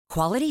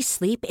Quality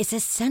sleep is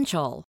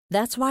essential.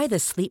 That's why the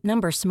Sleep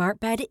Number Smart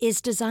Bed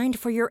is designed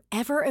for your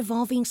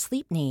ever-evolving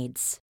sleep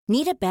needs.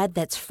 Need a bed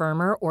that's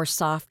firmer or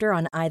softer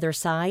on either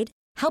side?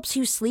 Helps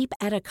you sleep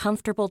at a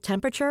comfortable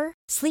temperature?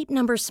 Sleep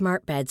Number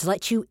Smart Beds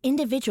let you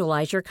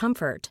individualize your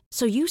comfort,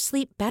 so you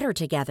sleep better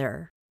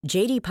together.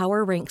 J.D.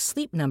 Power ranks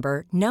Sleep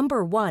Number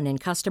number 1 in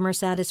customer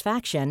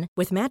satisfaction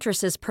with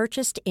mattresses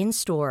purchased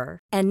in-store.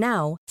 And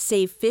now,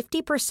 save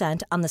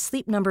 50% on the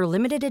Sleep Number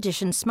Limited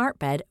Edition Smart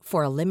Bed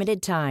for a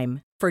limited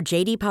time. For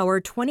J.D. Power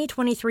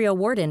 2023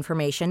 award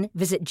information,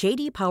 visit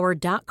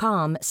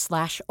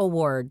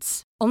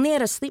jdpower.com/awards. Only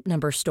at a Sleep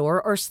Number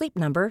store or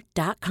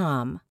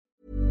sleepnumber.com.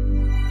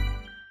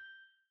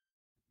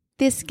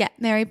 This Get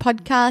Merry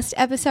podcast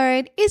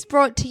episode is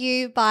brought to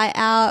you by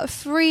our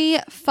free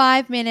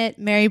 5-minute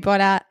Mary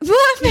Body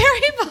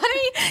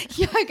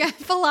yoga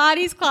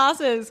Pilates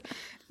classes.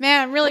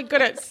 Man, I'm really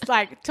good at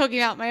like talking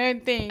about my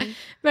own thing.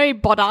 Mary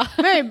Body.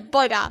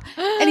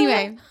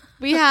 Anyway,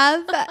 we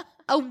have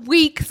a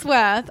week's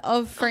worth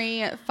of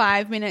free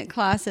 5-minute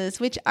classes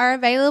which are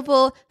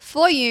available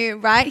for you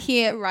right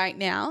here, right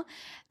now.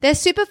 They're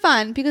super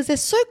fun because they're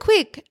so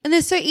quick and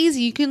they're so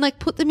easy. You can like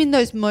put them in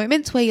those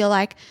moments where you're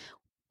like,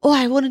 oh,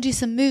 I want to do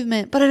some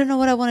movement, but I don't know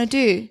what I want to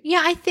do.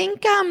 Yeah, I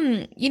think,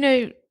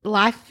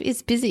 life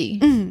is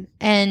busy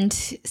and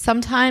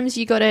sometimes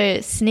you got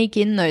to sneak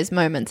in those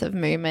moments of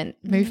movement.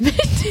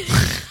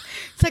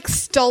 It's like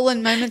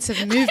stolen moments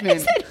of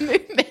movement. I said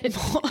movement.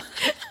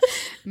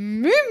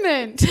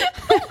 Movement.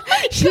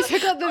 She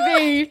forgot the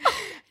V.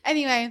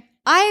 Anyway,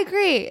 I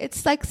agree.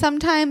 It's like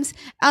sometimes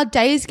our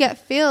days get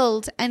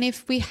filled and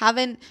if we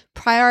haven't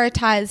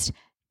prioritized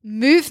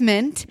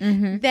movement,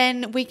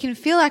 then we can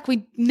feel like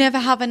we never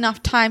have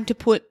enough time to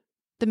put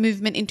the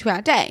movement into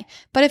our day.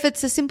 But if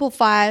it's a simple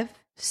 5-7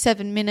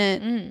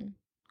 minute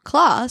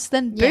class,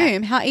 then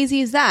boom, how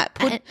easy is that?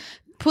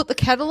 Put the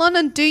kettle on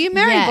and do your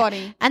Mary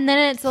Body. And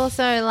then it's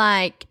also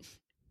like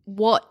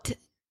what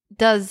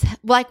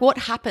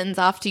happens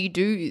after you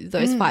do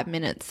those 5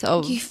 minutes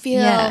of you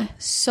feel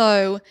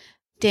so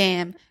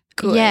damn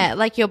good. Yeah,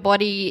 like your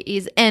body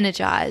is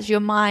energized,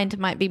 your mind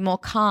might be more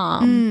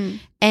calm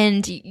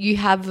and you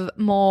have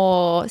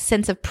more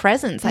sense of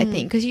presence, I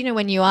think, because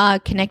when you are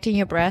connecting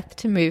your breath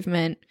to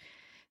movement,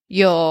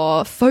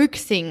 you're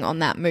focusing on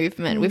that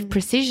movement with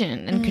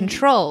precision and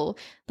control.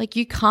 Like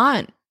you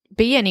can't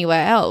be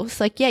anywhere else.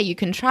 Like, yeah, you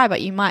can try,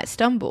 but you might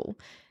stumble.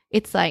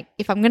 It's like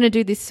if I'm going to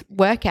do this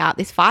workout,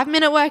 this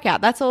 5-minute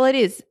workout, that's all it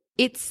is.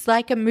 It's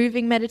like a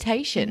moving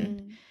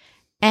meditation.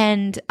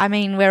 And I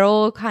mean, we're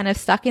all kind of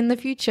stuck in the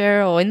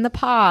future or in the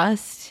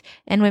past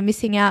and we're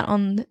missing out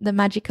on the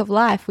magic of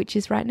life, which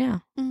is right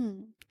now.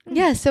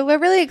 Yeah, so we're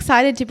really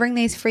excited to bring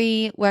these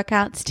free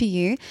workouts to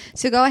you.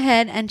 So go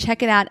ahead and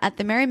check it out at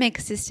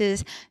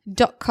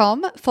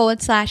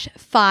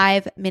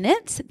themerrymakersisters.com/5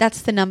 minutes.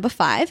 That's the number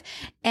 5.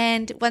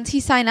 And once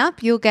you sign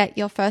up, you'll get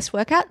your first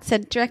workout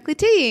sent directly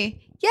to you.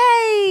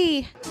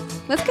 Yay!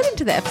 Let's get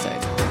into the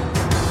episode.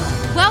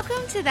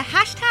 Welcome to the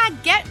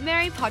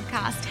 #GetMerry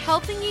podcast,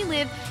 helping you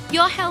live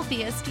your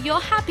healthiest,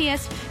 your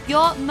happiest,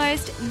 your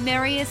most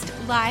merriest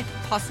life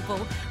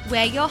possible.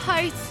 We're your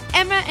hosts,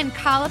 Emma and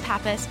Carla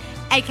Pappas,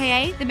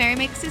 aka the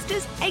Merrymaker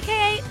Sisters,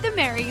 aka the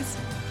Marys.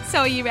 So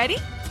are you ready?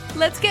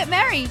 Let's get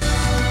merry.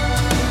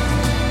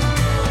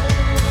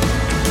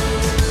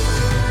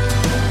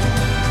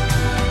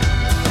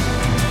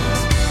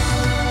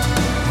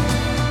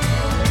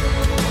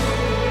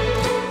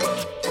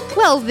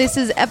 Well, this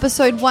is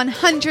episode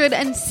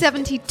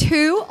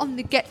 172 on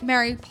the Get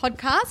Merry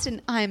podcast,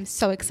 and I'm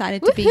so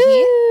excited to be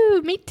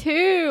here. Me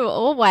too.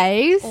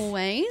 Always.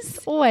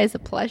 Always a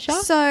pleasure.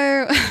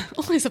 So,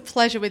 always a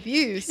pleasure with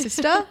you,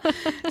 sister.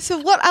 So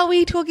what are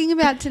we talking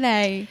about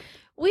today?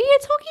 We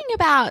are talking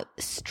about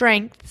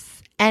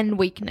strengths and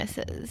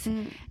weaknesses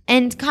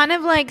and kind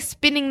of like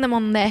spinning them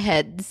on their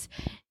heads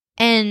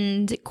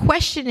and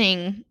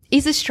questioning,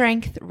 is a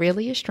strength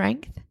really a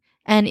strength?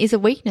 And is a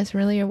weakness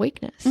really a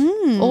weakness?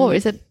 Or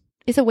is a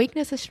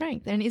weakness a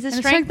strength? And is a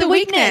strength a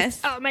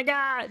weakness? Oh my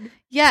God.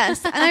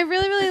 Yes. And I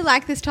really, really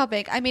like this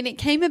topic. I mean, it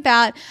came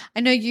about, I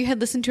know you had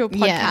listened to a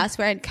podcast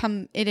where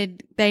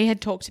they had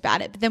talked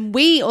about it, but then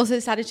we also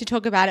started to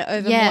talk about it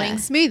over Morning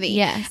Smoothie.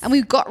 Yes. And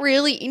we got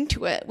really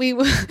into it. We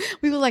were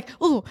like,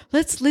 oh,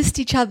 let's list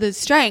each other's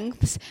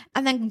strengths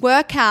and then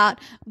work out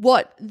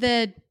what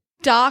the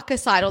darker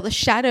side or the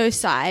shadow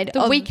side,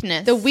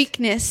 the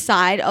weakness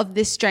side of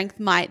this strength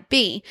might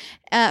be.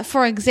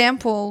 For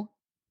example,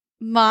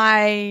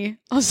 I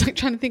was like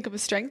trying to think of a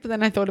strength, but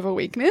then I thought of a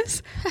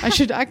weakness.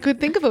 I could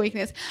think of a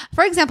weakness.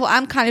 For example,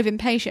 I'm kind of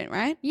impatient,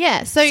 right?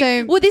 Yeah. So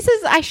this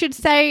is, I should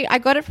say, I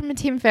got it from a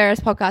Tim Ferriss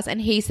podcast and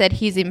he said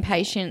his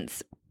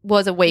impatience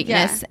was a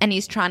weakness and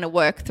he's trying to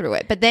work through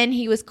it. But then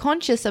he was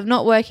conscious of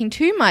not working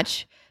too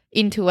much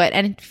into it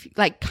and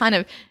like kind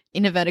of,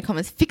 in inverted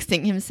commas,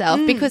 fixing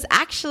himself because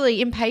actually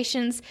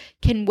impatience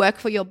can work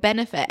for your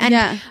benefit.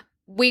 And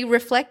we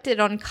reflected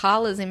on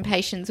Carla's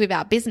impatience with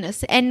our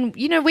business and,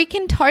 we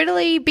can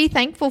totally be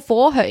thankful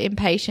for her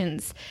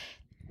impatience.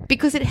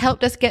 because it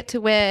helped us get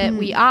to where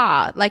we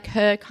are. Like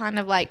her kind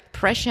of like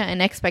pressure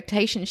and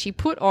expectation she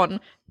put on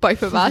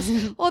both of us,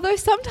 although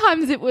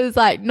sometimes it was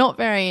like not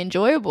very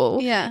enjoyable.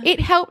 Yeah. It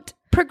helped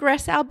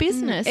progress our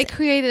business. It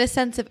created a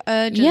sense of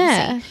urgency.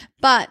 Yeah.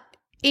 But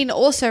in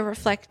also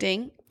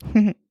reflecting,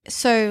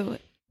 so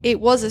it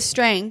was a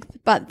strength,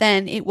 but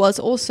then it was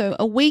also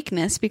a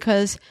weakness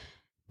because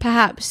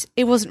perhaps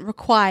it wasn't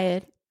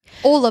required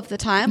all of the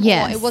time,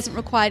 Yes. or it wasn't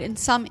required in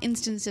some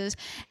instances.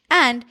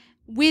 And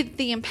with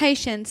the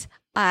impatience,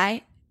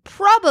 I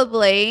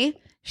probably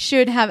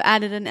should have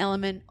added an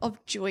element of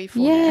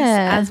joyfulness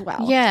as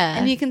well. Yeah.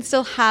 And you can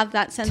still have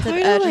that sense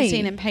Totally. of urgency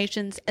and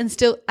impatience and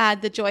still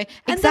add the joy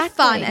and Exactly. the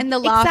fun and the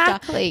laughter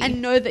Exactly. and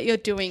know that you're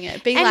doing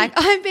it. Be And- like,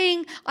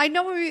 I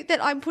know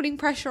that I'm putting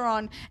pressure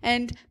on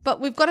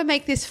but we've got to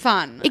make this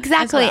fun.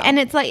 Exactly. as well. And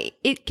it's like,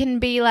 it can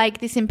be like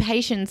this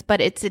impatience, but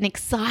it's an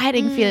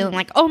exciting feeling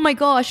like, oh my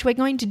gosh, we're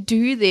going to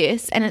do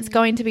this and it's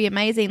going to be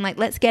amazing. Like,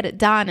 let's get it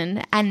done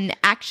and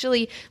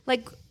actually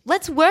like,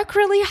 let's work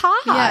really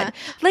hard. Yeah.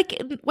 Like,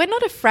 we're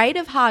not afraid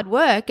of hard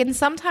work, and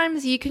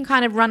sometimes you can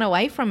kind of run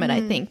away from it,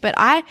 I think. But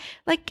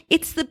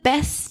it's the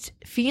best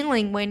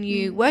feeling when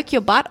you work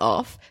your butt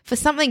off for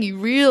something you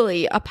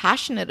really are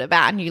passionate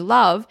about and you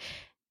love,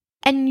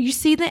 and you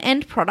see the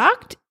end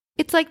product.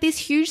 It's like this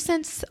huge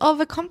sense of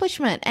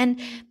accomplishment.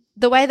 And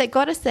the way that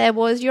got us there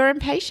was your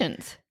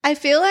impatience. I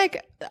feel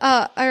like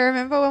I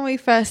remember when we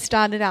first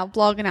started our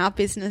blog and our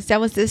business, there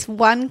was this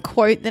one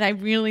quote that I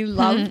really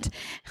loved.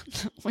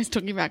 Always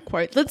talking about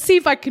quotes. Let's see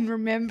if I can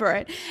remember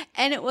it.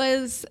 And it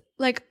was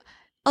like,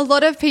 a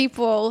lot of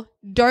people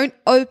don't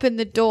open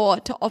the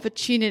door to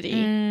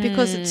opportunity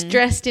because it's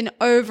dressed in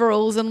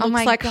overalls and looks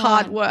my like God.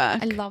 hard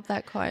work. I love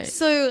that quote.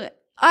 So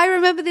I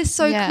remember this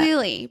so Yeah.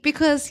 clearly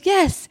because,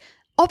 yes,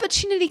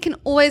 opportunity can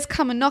always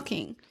come a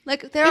knocking.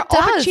 Like there It are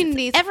does.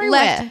 opportunities It's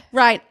everywhere. left,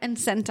 right, and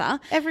center.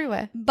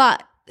 Everywhere.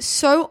 But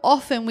so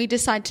often we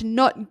decide to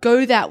not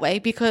go that way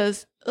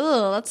because,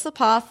 that's the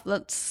path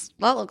that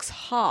looks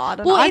hard.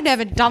 And Well, I've it's-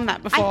 never done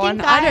that before, think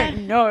and I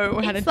don't know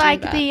how to It's do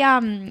like that.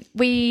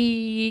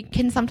 we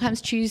can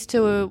sometimes choose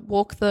to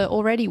walk the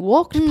already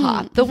walked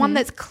path, the one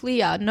that's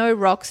clear, no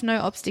rocks, no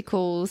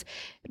obstacles,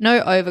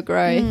 no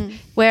overgrowth.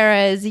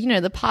 Whereas,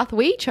 the path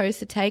we chose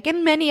to take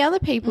and many other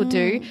people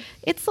do,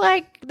 it's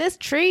like there's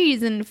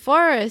trees and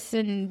forests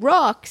and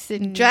rocks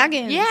and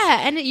Dragons.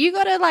 Yeah. And you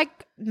got to like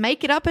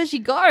make it up as you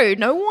go.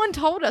 No one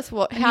told us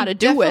how to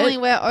do Definitely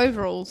it. wear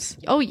overalls.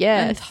 Oh,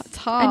 yeah. And it's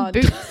hard.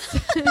 And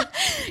boots.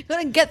 You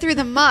got to get through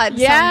the mud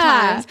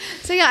Yeah. sometimes.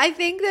 So yeah, I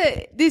think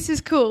that this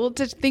is cool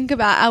to think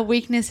about our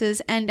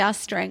weaknesses and our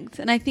strengths.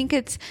 And I think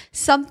it's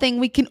something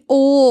we can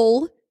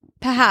all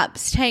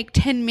perhaps take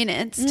 10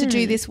 minutes to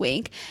do this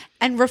week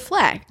and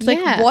reflect. Like,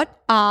 Yeah. what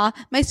are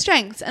my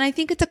strengths? And I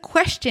think it's a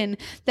question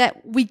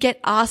that we get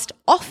asked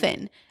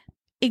often.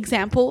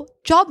 Example,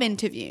 job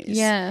interviews.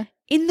 Yeah.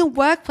 In the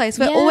workplace,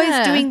 we're always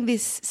Yeah. doing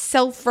this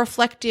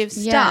self-reflective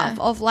Yeah. stuff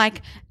of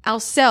like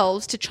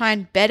ourselves to try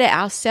and better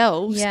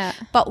ourselves. Yeah.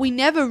 But we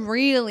never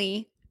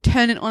really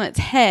turn it on its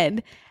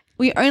head.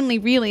 We only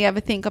really ever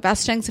think of our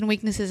strengths and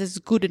weaknesses as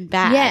good and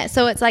bad. Yeah,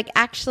 so it's like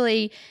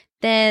actually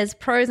there's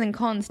pros and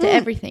cons to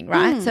everything,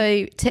 right?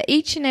 So to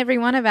each and every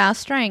one of our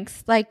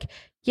strengths, like,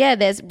 yeah,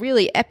 there's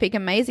really epic,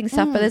 amazing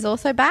stuff, but there's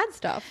also bad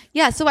stuff.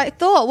 Yeah, so I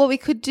thought what we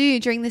could do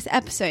during this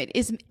episode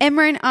is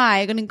Emma and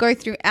I are going to go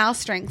through our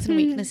strengths and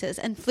weaknesses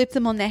and flip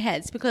them on their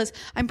heads, because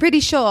I'm pretty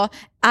sure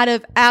out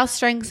of our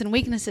strengths and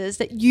weaknesses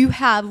that you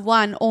have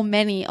one or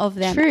many of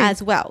them True.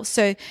 as well.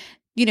 So,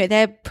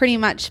 they're pretty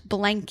much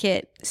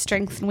blanket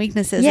strengths and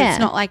weaknesses. Yeah. It's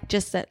not like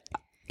just that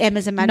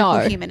Emma's a magical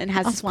No. human and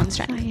has this one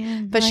strength. I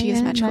am. But she I is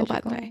am magical, by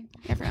the magical. way,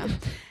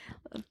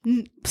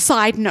 everyone.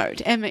 Side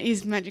note, Emma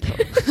is magical.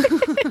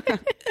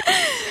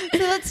 So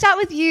let's start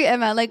with you,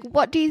 Emma. Like,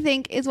 what do you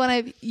think is one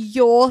of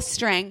your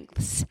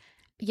strengths?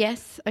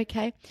 Yes,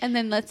 okay. And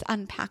then let's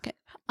unpack it.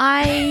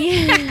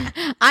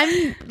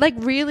 I'm like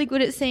really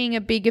good at seeing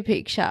a bigger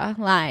picture.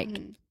 Like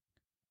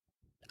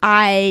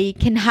I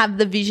can have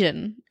the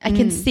vision. I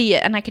can see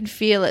it and I can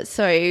feel it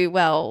so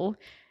well.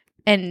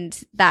 And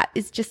that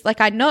is just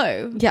like, I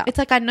know. Yeah. It's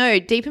like I know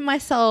deep in my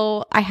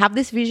soul, I have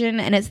this vision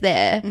and it's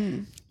there.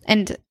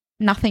 And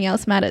nothing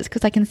else matters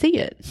because I can see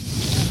it.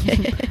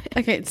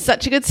 Okay, it's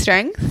such a good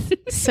strength.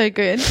 So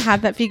good to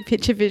have that big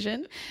picture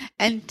vision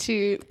and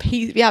to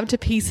be able to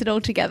piece it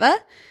all together.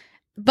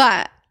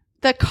 But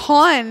the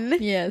con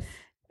Yes.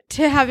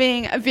 to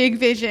having a big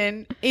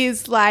vision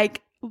is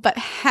like, but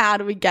how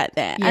do we get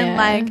there? And Yeah.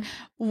 like,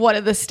 what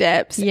are the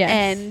steps? Yes.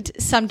 And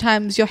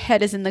sometimes your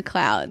head is in the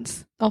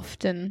clouds.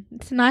 Often.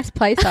 It's a nice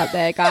place out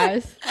there,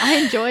 guys. I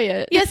enjoy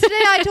it. Yesterday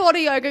I taught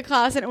a yoga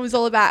class and it was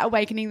all about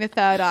awakening the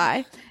third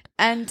eye.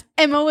 And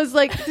Emma was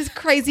like this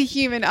crazy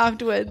human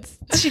afterwards.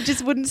 She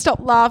just wouldn't stop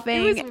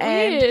laughing. It was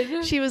and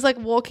weird. she was like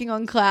walking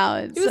on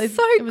clouds. It was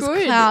so it was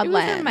good. Cloud It was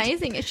land.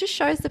 amazing. It just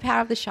shows the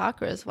power of the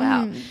chakra as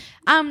well.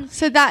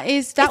 So that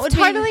It's would be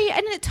totally,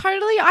 and it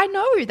totally, I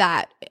know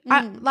that.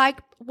 Like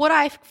what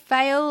I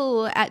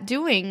fail at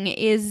doing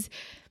is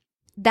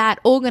that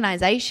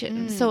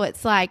organization. So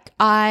it's like,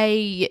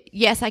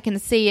 yes, I can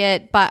see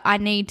it, but I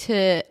need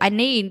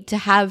to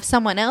have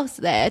someone else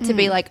there to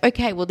be like,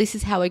 okay, well, this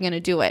is how we're going to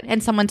do it.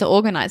 And someone to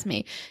organize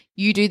me.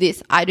 You do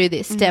this, I do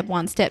this, step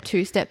 1, step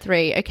 2, step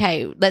 3.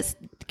 Okay, let's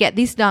get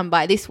this done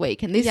by this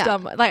week and this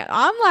done. Like,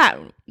 I'm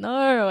like,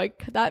 no,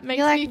 like that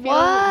makes me feel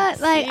what?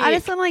 sick. Like, I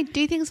just want to like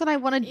do things when I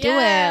want to do it.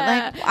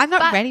 Like, I'm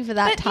not ready for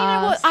that but you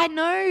know what? task. I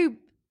know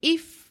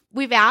if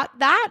without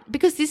that,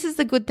 because this is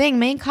the good thing,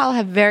 me and Carla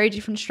have very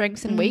different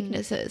strengths and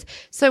weaknesses.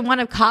 So one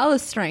of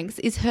Carla's strengths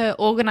is her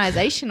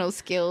organizational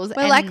skills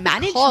and like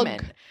management.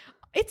 cog.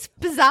 It's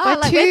bizarre.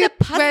 We're the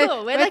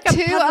puzzle. We're like a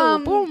two puzzle.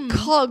 Boom.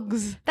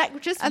 cogs. That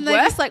just And work. they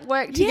just like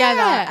work together.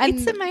 Yeah, and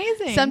it's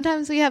amazing.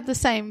 Sometimes we have the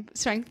same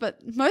strength, but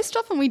most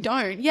often we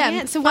don't. Yeah,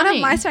 it's so one funny.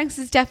 of my strengths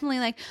is definitely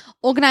like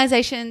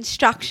organization,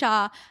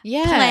 structure,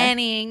 Yeah.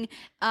 planning,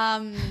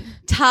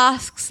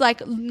 tasks,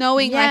 like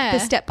knowing like the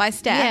Yeah. step by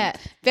step.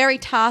 Yeah. Very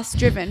task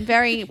driven,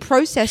 very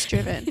process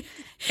driven.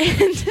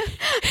 And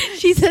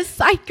She's a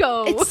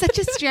psycho. it's such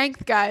a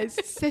strength, guys.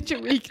 It's such a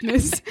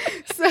weakness.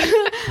 So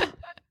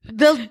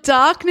the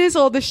darkness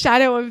or the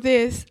shadow of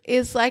this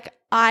is like,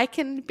 I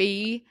can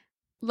be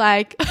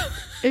like,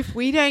 if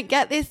we don't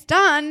get this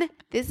done,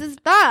 this is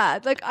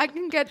bad. Like, I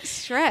can get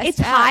stressed. It's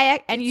out. high,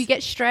 and you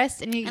get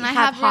stressed, and you And I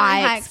have have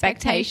really high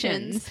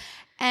expectations.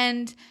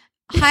 and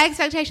high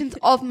expectations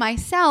of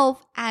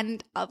myself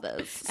and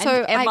others. And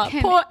So Emma, I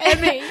can, poor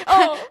Emmy.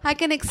 Oh. I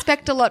can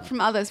expect a lot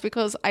from others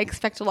because I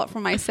expect a lot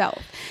from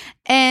myself.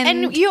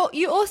 And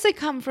you also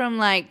come from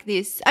like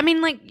this. I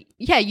mean, like,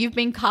 yeah, you've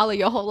been Carla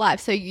your whole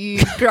life, so you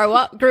grew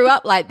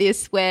up like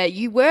this, where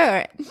you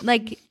were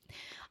like,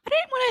 I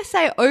don't want to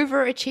say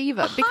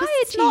overachiever because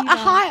it's not a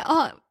achiever.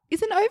 high.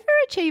 Is an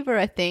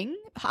overachiever a thing?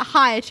 A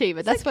high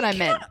achiever. That's what I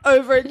meant.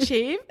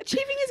 overachieve.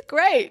 Achieving is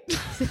great.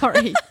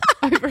 Sorry,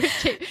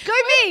 overachieve. Go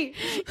me.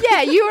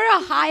 Yeah, you were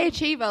a high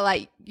achiever.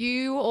 Like,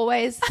 you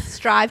always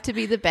strive to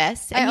be the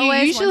best, and I you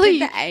always usually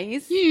wanted the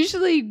A's. you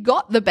usually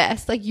got the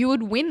best. Like, you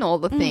would win all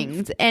the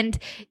things, and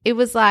it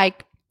was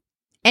like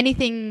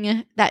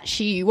anything that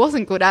she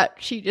wasn't good at,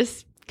 she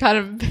just kind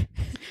of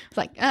was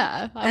like,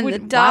 why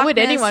would darkness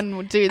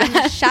anyone do And the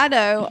that?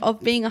 shadow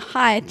of being a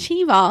high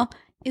achiever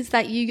is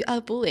that you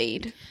are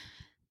bullied.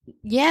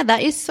 Yeah,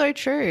 that is so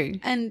true.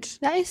 And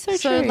That is so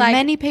true. like,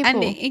 Many people.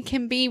 And it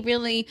can be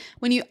really,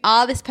 when you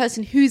are this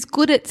person who's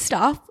good at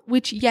stuff,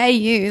 which yay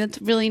you,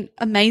 that's really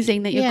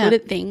amazing that you're Yeah. good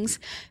at things.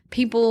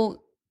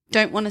 People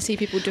don't want to see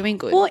people doing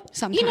good. Well,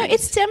 sometimes. you know, it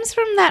stems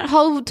from that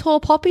whole tall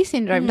poppy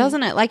syndrome,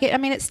 doesn't it? Like,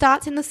 it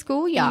starts in the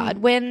schoolyard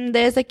when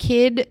there's a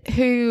kid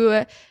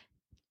who,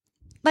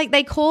 like,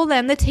 they call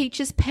them the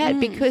teacher's pet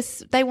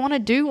because they want to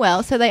do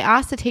well. So they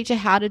ask the teacher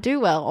how to do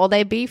well, or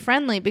they be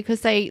friendly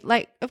because they,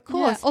 like, of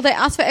course. Yeah. Or they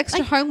ask for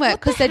extra Like, homework what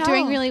because the they're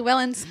doing hell? really well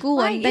in school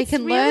Like, and they it's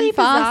can really learn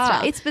faster.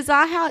 bizarre. It's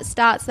bizarre how it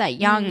starts that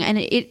young, and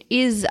it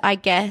is, I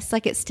guess,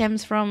 like, it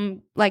stems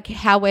from like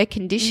how we're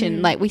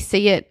conditioned. Like, we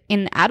see it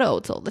in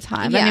adults all the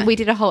time. I Yeah. mean, we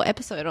did a whole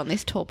episode on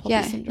this tall poppy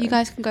syndrome. you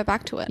guys can go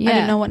back to it. I Yeah.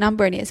 don't know what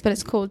number it is, but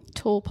it's called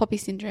Tall Poppy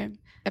Syndrome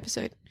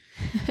episode.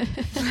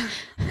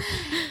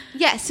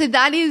 Yeah, so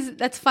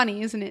that's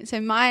funny, isn't it? So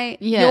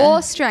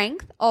your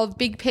strength of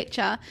big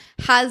picture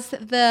has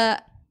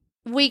the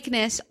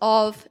weakness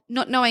of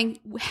not knowing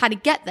how to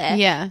get there.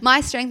 Yeah.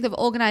 My strength of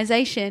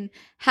organization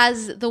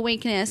has the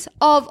weakness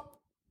of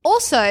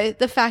also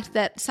the fact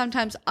that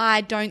sometimes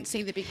I don't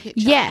see the big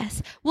picture.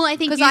 Yes. Well, I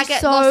think 'Cause you're I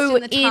get so lost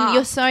in the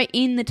you're task. so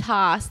in the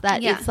task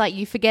that Yeah. it's like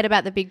you forget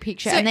about the big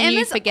picture, So and then you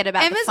Emma's- forget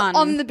about Emma's the fun.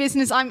 on the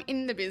business. I'm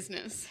in the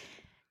business.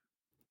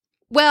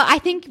 Well, I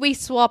think we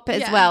swap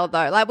as Yeah. well,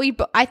 though. Like,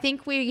 I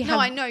think we have. No,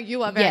 I know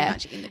you are very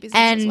much in the business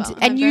and as well.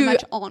 and I'm you very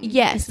much on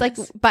yes, business.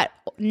 like, but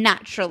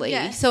naturally.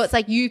 Yes. So it's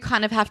like you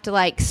kind of have to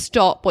like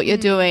stop what you're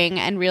doing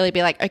and really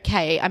be like,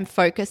 okay, I'm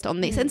focused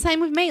on this. And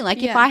same with me. Like,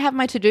 if Yeah. I have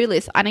my to-do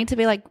list, I need to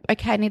be like,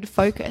 okay, I need to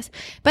focus.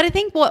 But I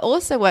think what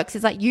also works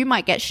is like you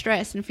might get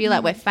stressed and feel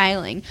like we're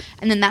failing,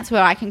 and then that's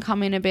where I can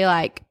come in and be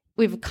like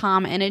with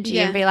calm energy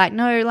Yeah. and be like,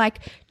 no,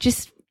 like,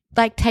 just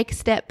like take a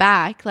step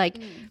back, like.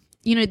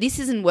 You know, this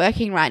isn't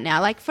working right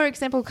now. Like, for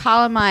example,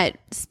 Carla might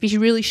be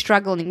really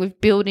struggling with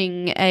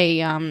building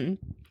a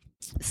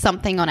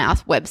something on our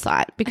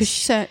website because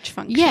search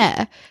function.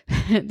 yeah,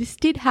 this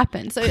did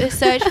happen. So a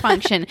search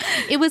function,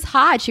 it was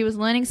hard. She was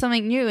learning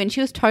something new and she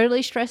was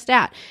totally stressed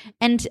out.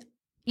 And,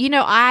 you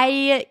know,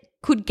 I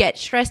could get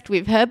stressed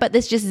with her, but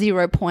there's just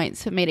 0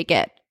 points for me to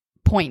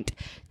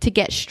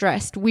get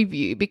stressed with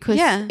you because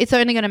Yeah. it's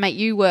only going to make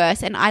you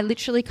worse. And I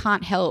literally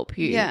can't help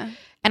you. Yeah.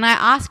 And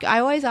I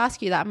always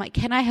ask you that. I'm like,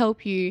 can I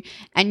help you?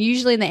 And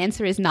usually the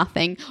answer is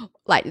nothing,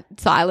 like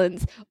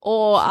silence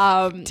or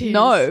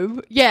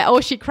no. Yeah,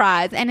 or she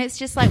cries. And it's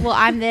just like, well,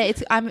 I'm there.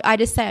 I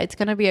just say it's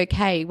going to be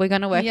okay. We're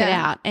going to work it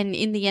Yeah. out. And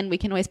in the end, we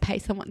can always pay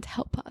someone to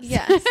help us.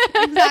 Yes,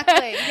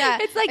 exactly. Yeah,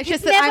 It's like, it's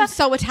just it's that never- I'm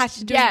so attached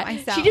to doing it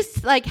myself. She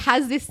just like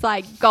has this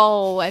like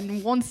goal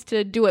and wants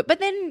to do it. But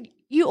then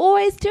you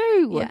always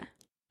do. Yeah.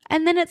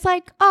 And then it's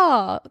like,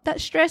 oh,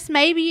 that stress,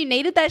 maybe you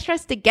needed that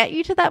stress to get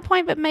you to that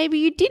point, but maybe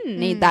you didn't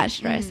need that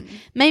stress.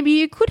 Maybe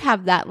you could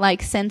have that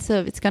like sense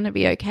of it's going to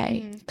be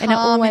okay. And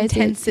calm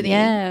intensity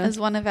as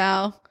one of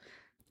our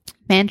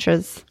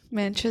mantras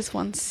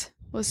once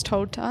was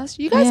told to us.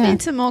 You guys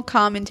need some more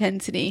calm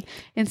intensity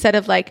instead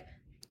of like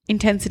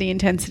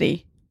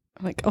intensity.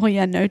 Like, oh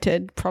yeah,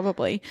 noted,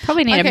 probably.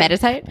 Probably need to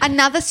meditate.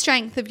 Another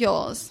strength of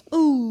yours.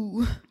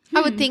 Ooh. I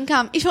would think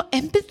is your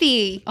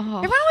empathy. Oh.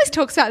 Everyone always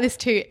talks about this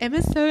too.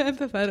 Emma's so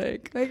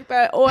empathetic. Like,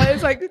 but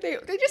always like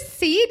they just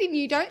see it in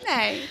you, don't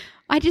they?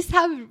 I just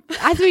have,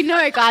 as we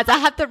know, guys, I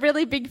have the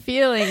really big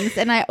feelings,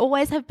 and I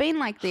always have been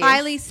like this.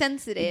 Highly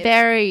sensitive.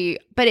 Very,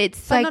 but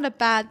it's like not a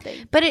bad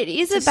thing. But it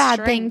is a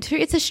bad thing too.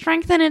 It's a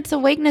strength and it's a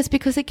weakness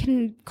because it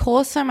can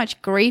cause so much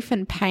grief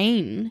and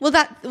pain. Well,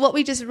 what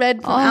we just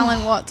read from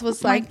Alan Watts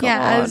was like,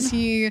 as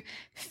you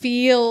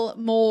feel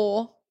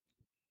more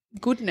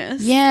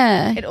goodness,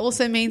 it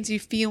also means you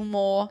feel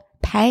more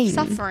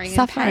suffering.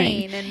 And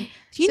pain. And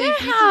you know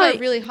if you how can go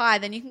really high,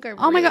 then you can go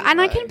my God. And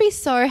low. I can be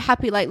so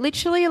happy. Like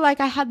literally, like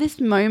I had this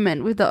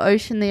moment with the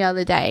ocean the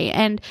other day,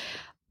 and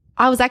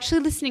I was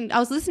listening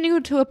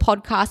to a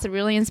podcast, a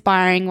really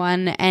inspiring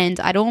one, and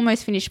I'd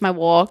almost finished my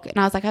walk, and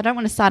I was like, I don't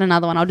want to start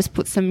another one. I'll just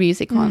put some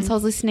music on. So I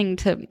was listening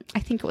to, I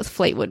think it was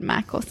Fleetwood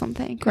Mac or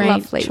something. Great I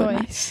love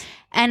Fleetwood choice. Mac.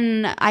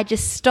 And I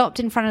just stopped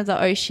in front of the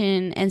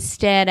ocean and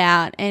stared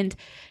out, and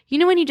you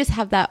know when you just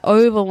have that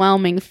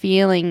overwhelming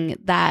feeling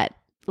that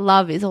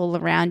love is all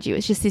around you.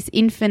 It's just this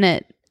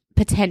infinite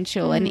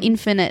potential and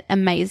infinite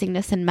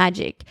amazingness and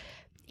magic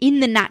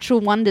in the natural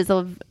wonders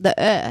of the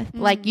earth.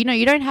 Like, you know,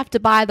 you don't have to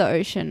buy the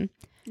ocean.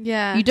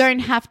 Yeah. You don't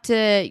have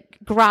to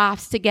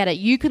grasp to get it.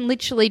 You can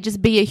literally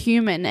just be a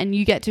human and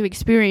you get to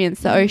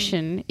experience the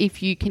ocean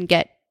if you can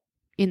get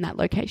in that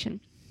location.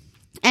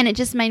 And it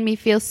just made me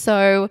feel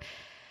so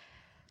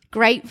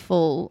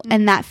grateful,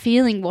 and that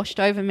feeling washed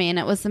over me, and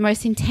it was the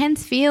most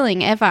intense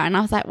feeling ever. And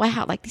I was like,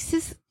 wow, like this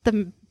is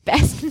the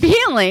best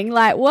feeling,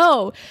 like,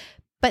 whoa.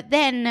 But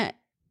then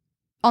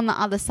on the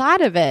other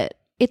side of it,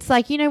 it's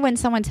like, you know, when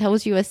someone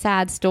tells you a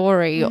sad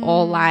story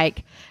or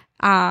like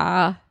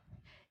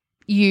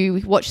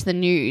you watch the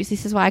news,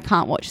 this is why I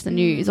can't watch the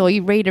news, or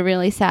you read a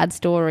really sad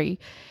story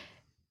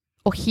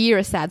or hear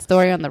a sad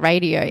story on the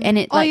radio, and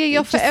it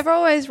you're forever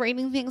always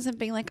reading things and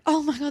being like,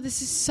 oh my God, this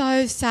is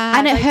so sad,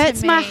 and it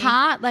hurts my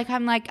heart. Like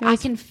I'm like, I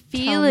can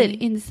feel it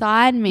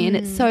inside me, and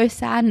it's so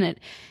sad,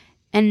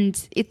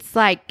 and it's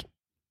like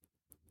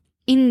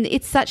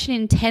it's such an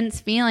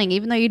intense feeling,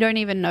 even though you don't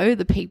even know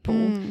the people.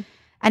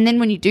 And then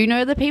when you do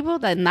know the people,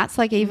 then that's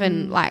like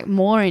even like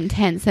more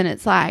intense, and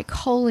it's like,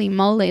 holy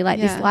moly,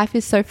 like this life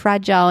is so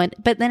fragile,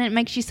 but then it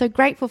makes you so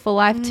grateful for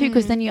life too,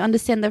 because then you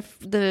understand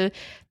the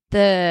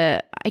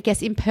I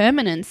guess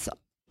impermanence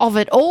of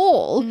it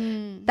all,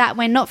 that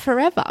we're not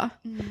forever.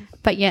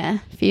 But yeah,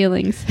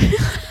 feelings.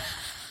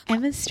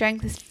 Emma's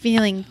strength is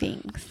feeling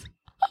things.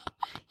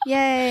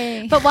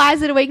 Yay. But why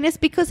is it a weakness?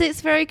 Because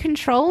it's very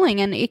controlling,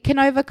 and it can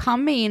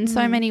overcome me in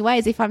so many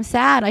ways. If I'm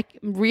sad, I'm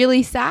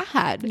really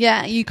sad.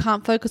 Yeah, you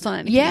can't focus on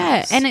anything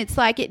else. And it's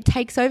like it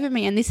takes over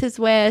me, and this is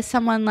where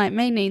someone like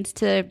me needs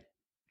to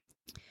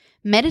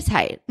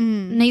meditate,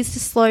 needs to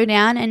slow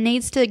down, and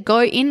needs to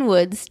go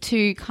inwards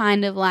to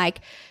kind of like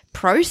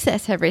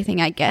process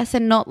everything, I guess,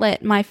 and not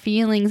let my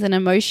feelings and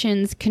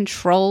emotions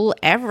control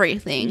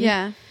everything.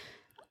 Yeah.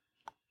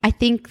 I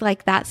think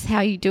like that's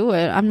how you do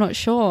it. I'm not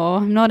sure.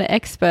 I'm not an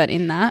expert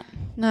in that.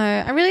 No,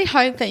 I really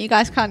hope that you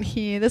guys can't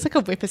hear. There's like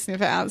a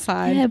whippersnipper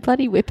outside. Yeah,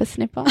 bloody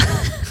whippersnipper.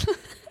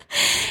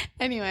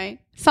 Anyway,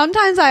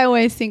 sometimes I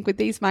always think with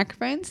these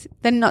microphones,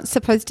 they're not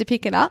supposed to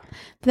pick it up.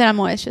 But then I'm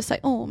always just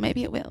like, oh,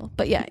 maybe it will.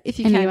 But yeah, if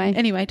you can.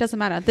 Anyway, it doesn't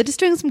matter. They're just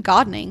doing some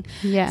gardening.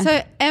 Yeah.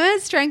 So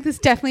Emma's strength is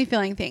definitely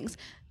feeling things.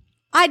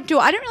 I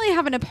don't really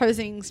have an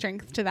opposing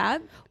strength to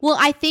that. Well,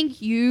 I think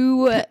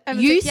you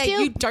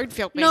don't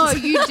feel things. No,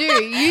 you do.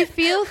 You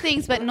feel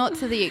things, but not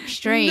to the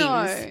extremes.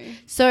 No.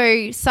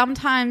 So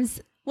sometimes,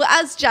 well,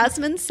 as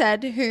Jasmine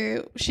said,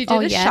 she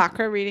did a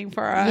chakra reading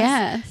for us.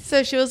 Yeah.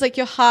 So she was like,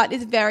 your heart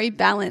is very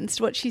balanced.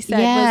 What she said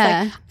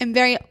was like, I'm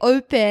very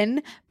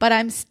open, but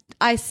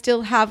I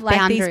still have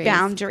like these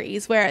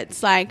boundaries where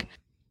it's like,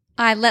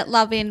 I let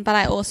love in, but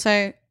I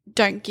also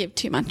don't give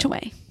too much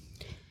away.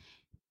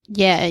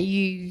 Yeah,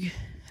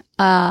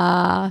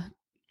 I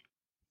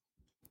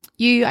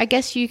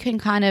guess you can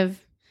kind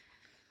of,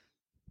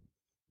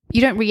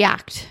 you don't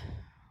react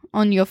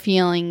on your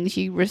feelings,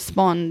 you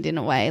respond in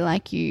a way,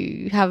 like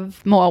you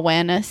have more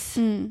awareness.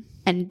 And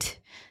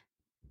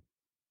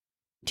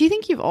do you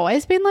think you've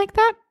always been like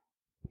that?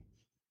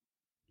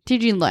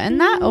 Did you learn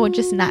that, or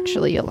just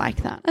naturally you're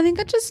like that? I think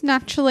I just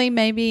naturally,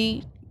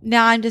 maybe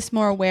now I'm just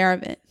more aware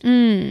of it.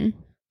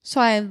 So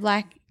I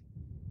like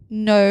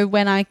know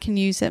when I can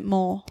use it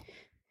more.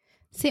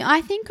 See,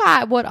 I think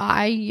what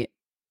I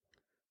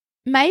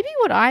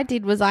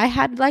did was I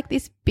had like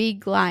this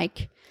big,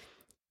 like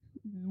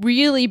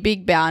really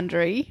big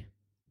boundary,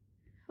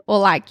 or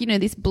like, you know,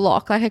 this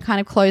block, like I kind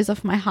of closed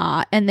off my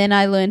heart, and then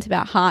I learned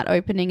about heart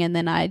opening, and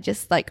then I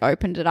just like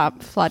opened it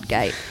up,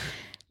 floodgate.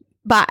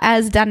 But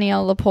as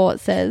Danielle Laporte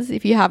says,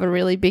 if you have a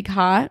really big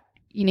heart,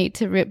 you need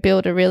to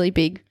build a really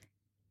big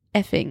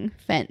effing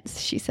fence,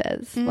 she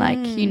says. Like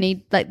you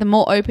need, like the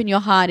more open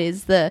your heart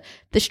is, the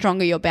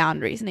stronger your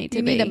boundaries need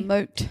to be. You need a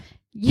moat.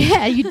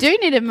 Yeah, you do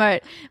need a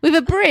moat with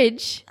a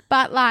bridge,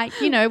 but like,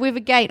 you know, with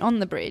a gate on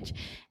the bridge.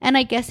 And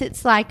I guess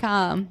it's like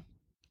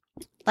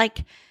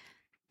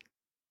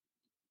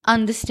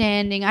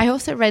understanding. I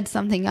also read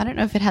something, I don't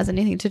know if it has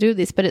anything to do with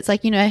this, but it's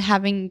like, you know,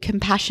 having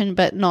compassion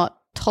but not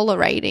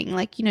tolerating,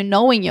 like, you know,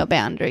 knowing your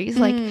boundaries,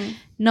 like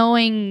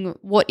knowing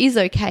what is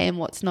okay and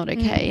what's not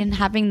okay, and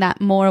having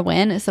that more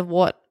awareness of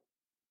what,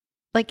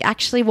 like,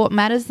 actually what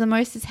matters the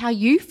most is how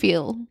you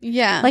feel.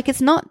 Yeah. Like,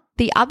 it's not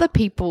the other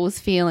people's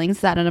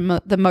feelings that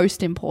are the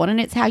most important,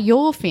 it's how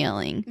you're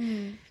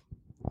feeling.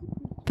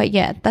 But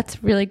yeah, that's a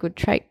really good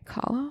trait,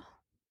 Carla.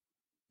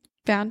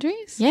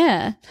 Boundaries?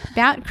 Yeah.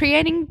 About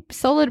creating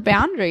solid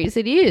boundaries,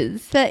 it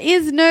is. There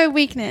is no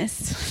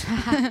weakness.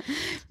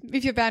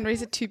 If your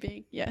boundaries are too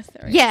big, yes,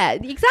 there is. Yeah,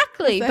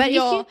 exactly. So but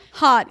your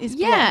heart is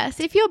yes,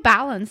 if you're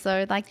balanced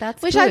though, like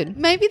that's good.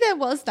 Maybe there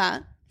was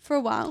that for a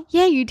while.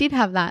 Yeah, you did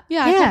have that.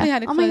 Yeah, I probably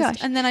had it Oh closed. my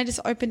gosh. And then I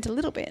just opened a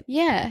little bit.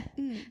 Yeah.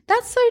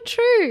 That's so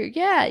true.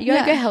 Yeah.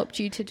 Yoga helped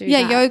you to do that.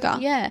 Yeah, yoga.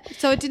 Yeah.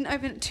 So it didn't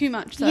open it too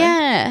much though.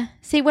 Yeah.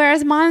 See,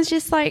 whereas mine's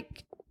just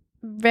like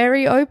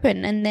very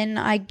open, and then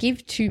I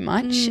give too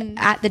much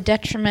at the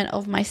detriment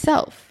of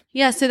myself.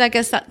 Yeah, so I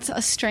guess that's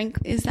a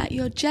strength, is that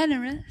you're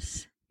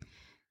generous.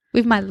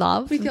 With my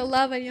love. With your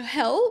love and your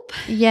help.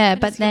 Yeah, I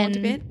but just yawned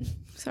a then bit.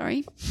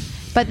 Sorry.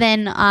 But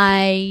then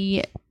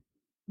I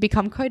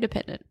become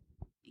codependent.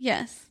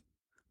 Yes.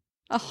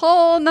 A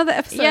whole nother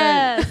episode.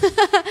 Yes.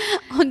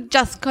 On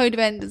just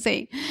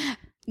codependency.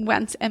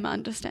 Once Emma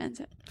understands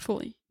it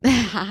fully.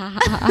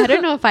 I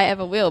don't know if I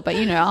ever will, but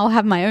you know, I'll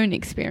have my own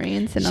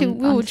experience and we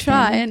will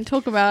try and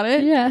talk about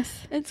it.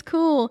 Yes. It's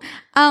cool.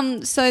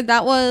 So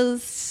that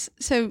was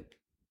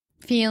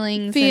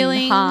Feelings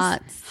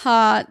and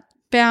heart,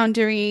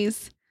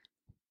 boundaries,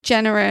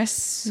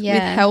 generous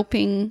with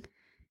helping.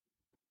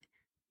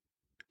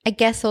 I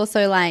guess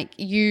also like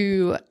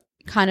you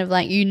kind of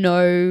like, you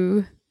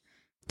know,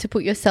 to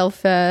put yourself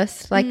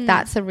first. Like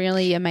that's a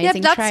really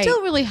amazing that's trait.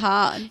 still really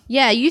hard.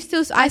 Yeah,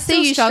 I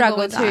see you struggle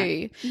with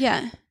too. That.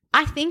 Yeah.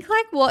 I think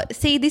like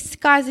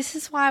this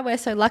is why we're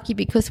so lucky,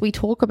 because we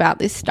talk about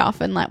this stuff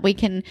and like we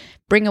can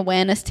bring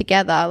awareness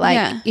together.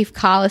 Like if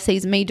Carla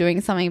sees me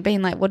doing something,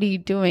 being like, what are you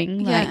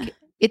doing? Like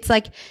it's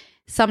like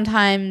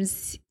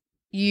sometimes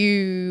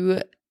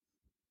you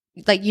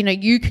like, you know,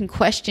 you can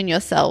question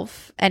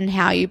yourself and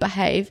how you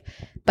behave,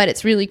 but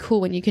it's really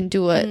cool when you can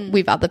do it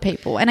with other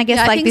people. And I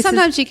guess I think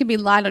sometimes you can be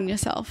light on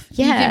yourself.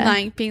 Yeah. You can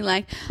like being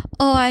like,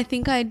 oh, I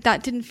think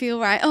that didn't feel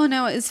right. Oh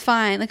no, it was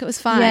fine. Like it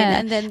was fine. Yeah.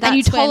 And then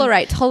you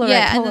tolerate.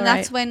 And then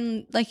that's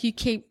when like you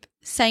keep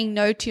saying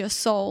no to your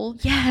soul.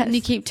 Yes. And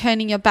you keep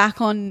turning your back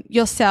on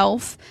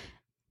yourself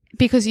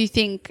because you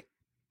think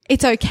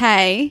it's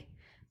okay.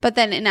 But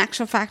then in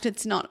actual fact,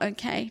 it's not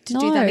okay to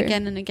do that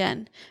again and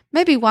again.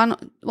 Maybe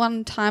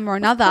one time or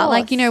another.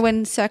 Like, you know,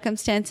 when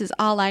circumstances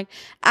are like,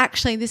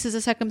 actually, this is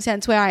a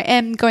circumstance where I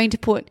am going to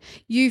put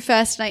you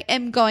first and I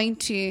am going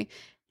to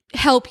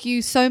help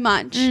you so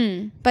much,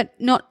 but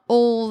not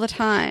all the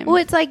time. Well,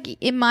 it's like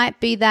it might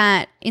be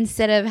that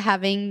instead of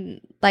having,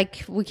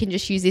 like, we can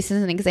just use this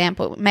as an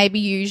example. Maybe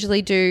you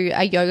usually do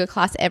a yoga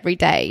class every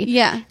day.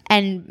 Yeah.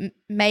 And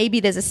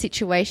maybe there's a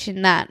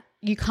situation that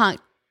you can't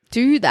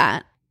do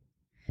that.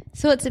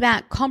 So it's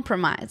about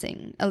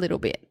compromising a little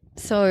bit.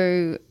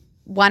 So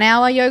 1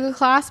 hour yoga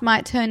class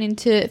might turn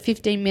into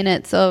 15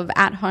 minutes of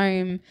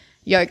at-home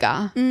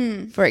yoga,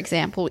 for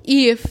example,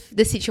 if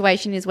the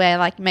situation is where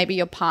like maybe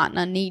your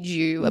partner needs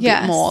you a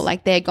bit more,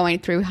 like they're going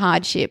through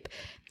hardship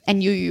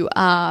and you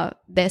are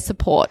their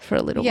support for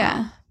a little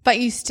while. But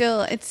you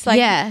still, it's like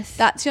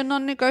that's your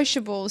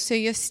non-negotiable. So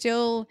you're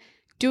still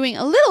doing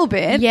a little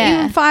bit,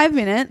 even 5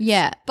 minutes.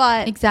 Yeah,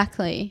 but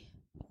exactly.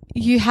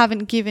 You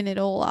haven't given it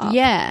all up.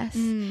 Yes.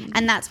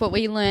 And that's what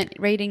we learnt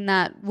reading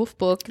that Wolf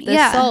book,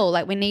 The Soul.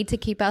 Like we need to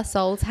keep our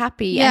souls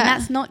happy. Yeah. And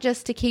that's not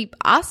just to keep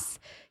us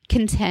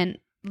content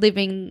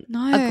living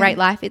a great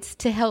life. It's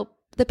to help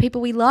the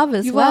people we love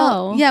as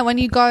well. Yeah,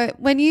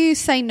 when you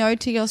say no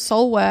to your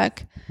soul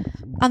work,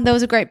 there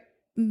was a great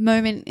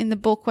moment in the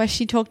book where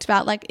she talked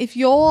about like if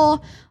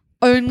you're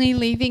only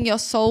leaving your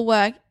soul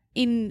work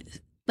in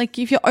like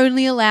if you're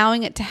only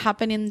allowing it to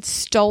happen in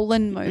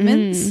stolen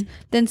moments,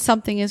 then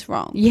something is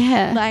wrong.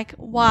 Yeah. Like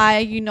why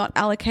are you not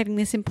allocating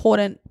this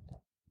important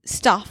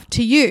stuff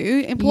to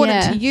you,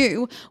 to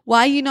you?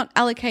 Why are you not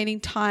allocating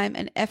time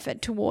and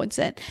effort towards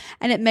it?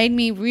 And it made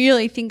me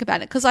really think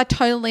about it because I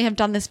totally have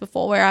done this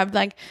before where I've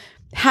like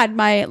had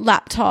my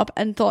laptop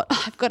and thought,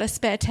 oh, I've got a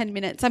spare 10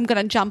 minutes. I'm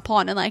going to jump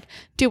on and like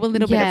do a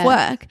little bit of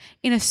work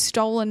in a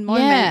stolen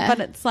moment. Yeah. But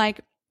it's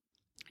like,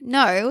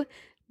 no,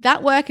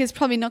 that work is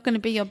probably not going to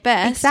be your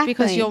best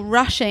because you're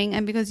rushing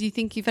and because you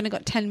think you've only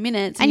got 10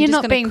 minutes and you're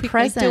just not being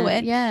present. Do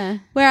it. Yeah.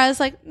 Whereas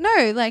like,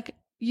 no, like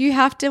you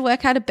have to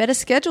work out a better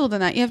schedule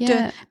than that. You have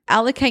to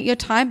allocate your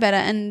time better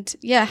and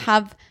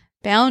have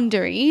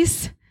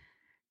boundaries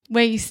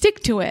where you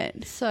stick to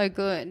it. So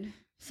good.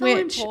 So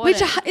Which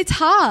important. it's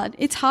hard.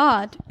 It's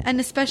hard. And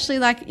especially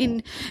like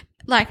in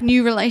like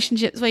new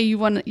relationships where you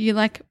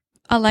like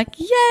are like,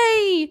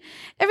 yay,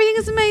 everything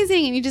is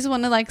amazing, and you just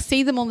want to like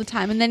see them all the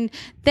time. And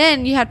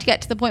then you have to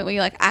get to the point where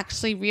you're like,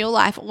 actually real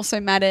life also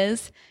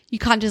matters. You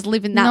can't just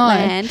live in that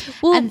land.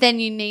 Well, and then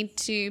you need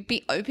to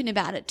be open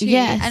about it too,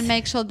 and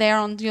make sure they're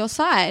on your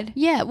side.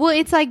 Yeah. Well,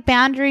 it's like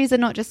boundaries are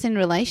not just in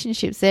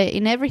relationships, they're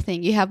in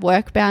everything. You have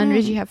work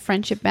boundaries, you have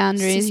friendship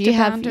boundaries, Sister you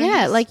have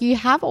boundaries. like you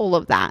have all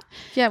of that.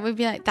 Yeah, we'd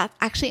be like, that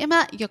actually,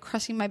 Emma, you're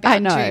crossing my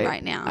boundary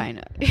right now. I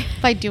know.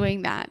 By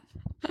doing that.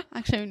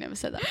 Actually, we've never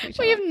said that to each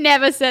other. We've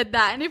never said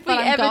that. And if But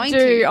we I'm ever going do,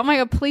 to. oh my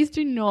God, please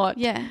do not.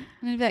 Yeah.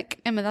 And I'd be like,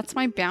 Emma, that's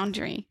my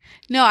boundary.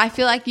 No, I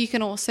feel like you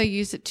can also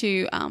use it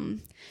to,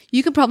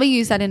 you could probably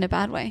use that in a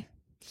bad way.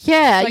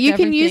 Yeah, Like you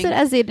can use it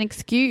everything. as an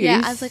excuse.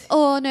 Yeah, I was like,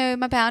 oh no,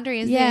 my boundary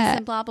is this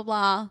and blah, blah,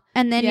 blah.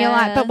 And then you're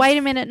like, but Yes. wait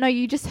a minute, no,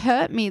 you just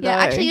hurt me though. Yeah,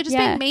 actually, you're just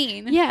being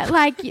mean. Yeah,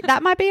 like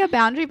that might be a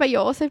boundary, but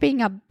you're also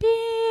being a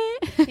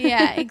bitch.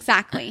 Yeah,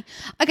 exactly.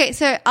 Okay,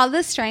 so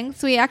other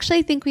strengths, we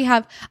actually think we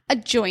have a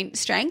joint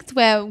strength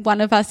where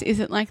one of us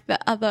isn't like the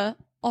other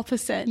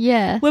opposite.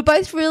 Yeah. We're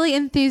both really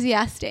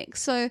enthusiastic.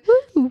 So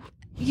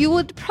you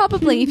would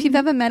probably, if you've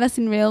ever met us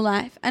in real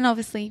life, and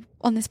obviously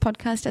on this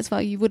podcast as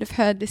well, you would have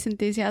heard this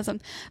enthusiasm.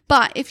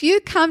 But if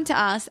you come to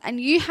us and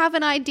you have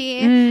an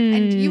idea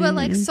and you are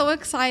like so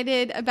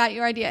excited about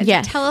your idea, and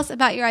Yes. tell us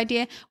about your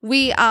idea,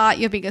 we are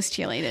your biggest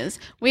cheerleaders.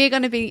 We are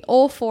going to be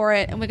all for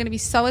it, and we're going to be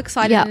so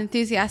excited Yep. and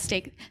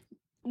enthusiastic.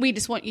 We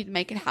just want you to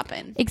make it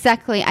happen.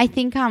 Exactly. I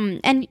think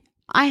and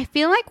I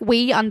feel like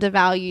we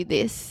undervalue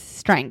this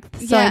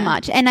strength so Yeah.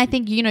 much. And I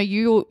think, you know,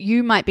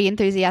 you might be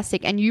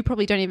enthusiastic and you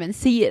probably don't even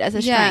see it as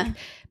a Yeah. strength,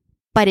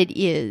 but it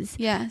is.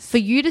 Yes. For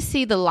you to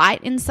see the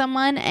light in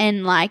someone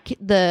and like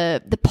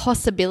the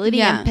possibility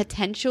Yeah. and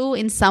potential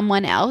in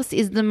someone else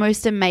is the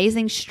most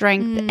amazing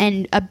strength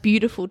and a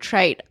beautiful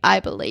trait, I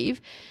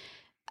believe.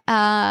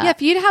 Yeah,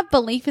 for you to have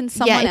belief in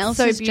someone it's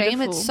else's so dream,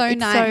 beautiful. it's so It's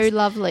nice. so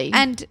lovely.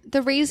 And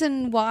the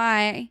reason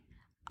why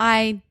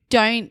I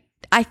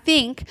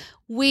think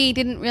we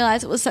didn't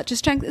realize it was such a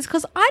strength is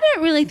because I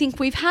don't really think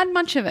we've had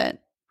much of it.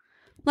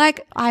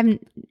 Like, I'm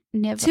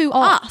never to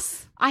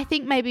us. I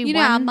think maybe You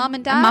know, our mum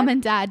and dad? Mum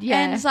and dad,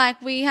 yeah. And it's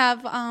like we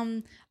have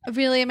a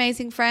really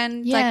amazing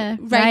friend. Yeah,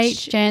 like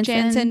Rach Jansen.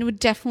 Jansen would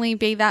definitely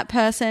be that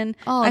person.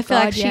 Oh, I feel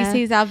like God, she yeah.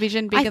 sees our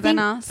vision bigger I than think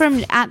us.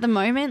 From at the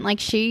moment, like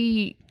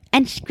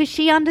because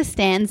she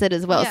understands it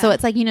as well. Yeah. So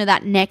it's like, you know,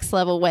 that next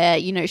level where,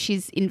 you know,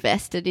 she's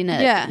invested in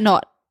it. Yeah.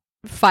 Not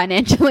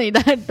financially,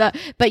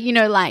 but, you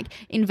know, like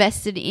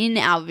invested in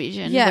our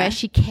vision Yeah. where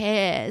she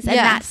cares. And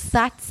Yes.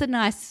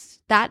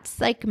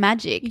 that's like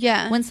magic.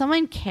 Yeah. When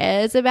someone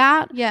cares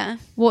about yeah.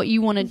 what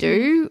you want to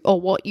do or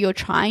what you're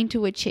trying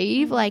to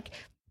achieve, like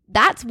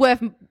that's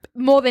worth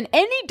more than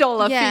any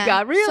dollar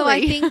figure, really. So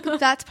I think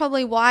that's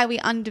probably why we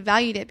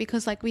undervalued it,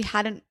 because like we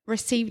hadn't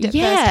received it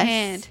Yes.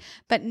 firsthand.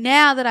 But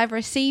now that I've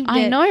received it,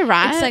 I know,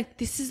 right? It's like,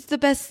 this is the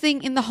best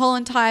thing in the whole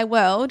entire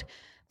world.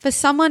 For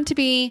someone to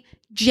be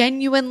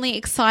genuinely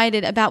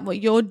excited about what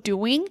you're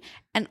doing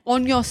and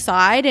on your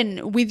side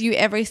and with you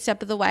every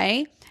step of the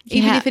way,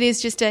 even Yeah. if it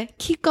is just a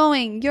keep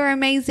going, you're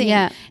amazing.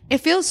 Yeah. It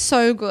feels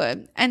so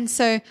good. And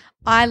so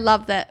I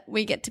love that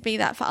we get to be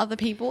that for other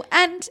people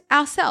and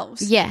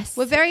ourselves. Yes.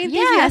 We're very Yes.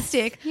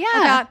 enthusiastic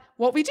Yeah. about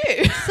what we do.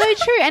 so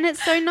true, and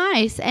it's so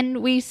nice,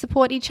 and we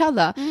support each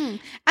other.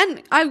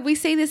 And we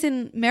see this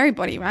in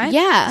Merrybody, right?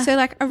 Yeah. So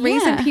like a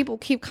reason Yeah. people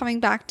keep coming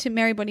back to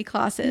Merrybody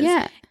classes.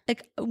 Yeah.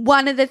 Like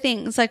one of the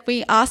things, like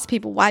we ask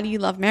people, why do you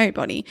love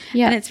Merrybody?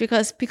 Yeah. And it's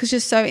because you're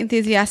so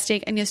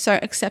enthusiastic and you're so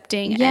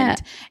accepting. Yeah.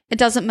 And it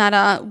doesn't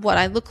matter what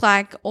I look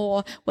like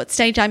or what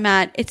stage I'm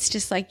at. It's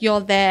just like you're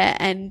there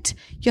and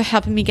you're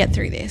helping me get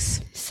through this.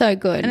 So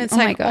good, And it's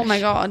like, oh my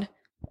God,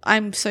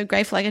 I'm so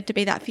grateful I get to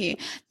be that for you.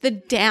 The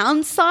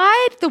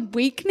downside, the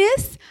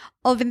weakness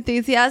of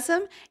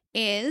enthusiasm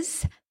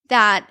is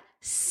that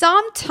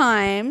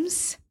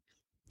sometimes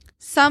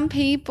some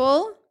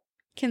people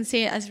can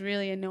see it as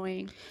really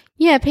annoying.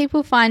 Yeah,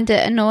 people find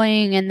it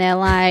annoying, and they're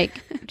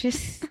like,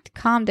 just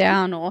calm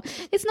down, or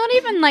it's not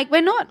even like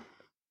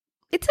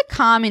it's a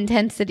calm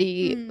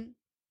intensity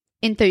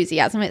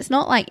enthusiasm. It's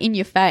not like in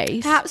your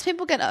face. Perhaps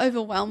people get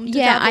overwhelmed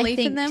Yeah, with our belief I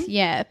think, in them.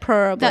 yeah,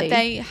 probably. That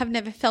they have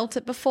never felt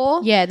it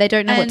before. yeah, they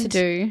don't know what to And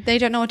do. They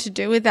don't know what to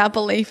do with our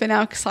belief and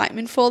our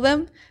excitement for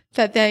them,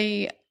 that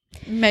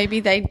maybe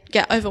they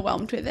get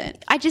overwhelmed with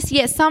it.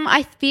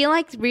 I feel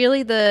like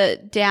really the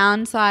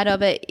downside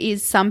of it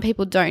is some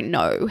people don't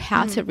know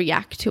how to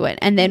react to it.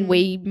 And then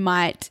we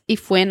might,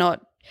 if we're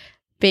not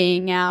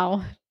being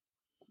our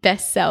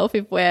best self,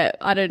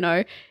 I don't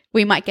know,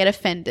 we might get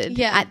offended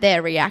Yeah. at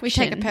their reaction. We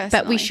take it But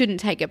personally. we shouldn't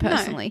take it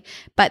personally.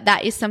 But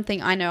that is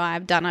something I know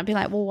I've done. I'd be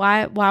like, well,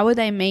 why were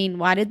they mean?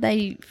 Why did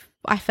they...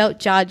 I felt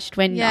judged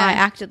when Yeah. I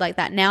acted like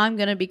that. Now I'm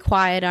going to be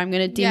quiet. I'm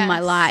going to dim my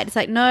Yes. light. It's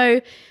like, no,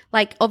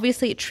 like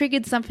obviously it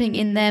triggered something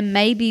in them.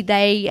 Maybe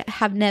they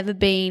have never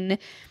been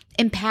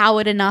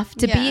empowered enough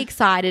to be Yeah.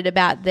 excited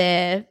about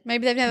their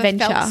Maybe they've never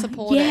venture. felt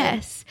supported.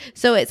 Yes.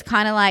 So it's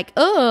kind of like,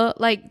 oh,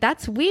 like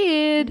that's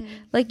weird.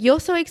 Like you're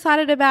so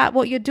excited about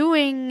what you're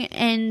doing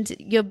and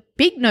you're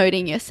big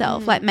noting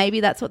yourself. Like maybe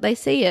that's what they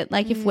see it.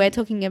 Like if we're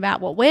talking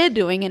about what we're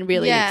doing and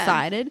really Yeah.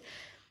 excited.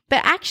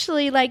 But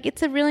actually, like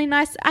it's a really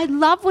nice. I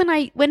love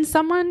when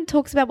someone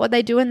talks about what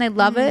they do and they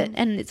love it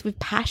and it's with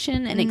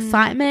passion and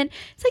excitement.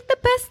 It's like the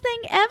best thing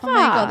ever. Oh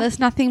my God, there's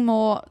nothing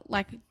more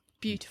like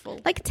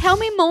beautiful. Like tell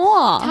me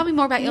more. Tell me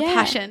more about your Yeah.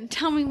 passion.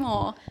 Tell me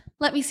more.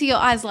 Let me see your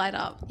eyes light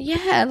up.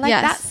 Yeah, like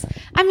Yes.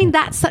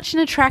 that's such an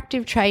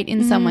attractive trait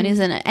in someone,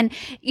 isn't it? And,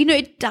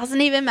 it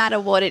doesn't even matter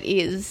what it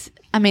is.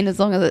 I mean, as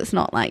long as it's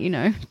not like,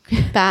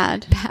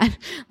 Bad.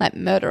 like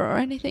murder or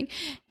anything.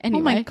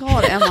 Anyway. Oh my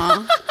God,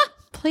 Emma.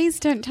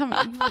 Please don't tell me.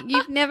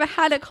 You've never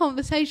had a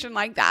conversation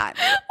like that.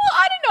 Well,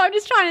 I don't know. I'm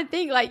just trying to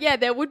think like, yeah,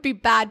 there would be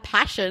bad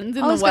passions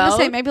in I the was world. going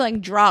to say maybe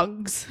like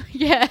drugs.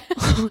 yeah.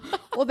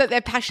 Or that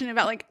they're passionate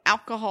about like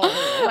alcohol.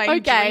 Like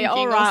Okay, drinking all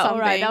or right.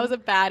 something. That was a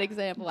bad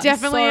example. I'm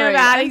Definitely sorry. a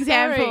bad I'm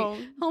example.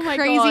 sorry. Oh my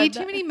Crazy. God.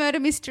 Too many murder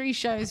mystery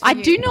shows. For I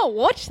you. do not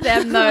watch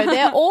them though.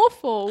 They're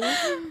awful.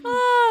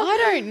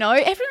 I don't know.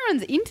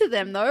 Everyone's into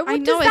them though. What I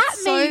know does that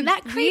it's mean? so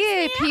that creeps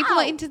weird. me People out.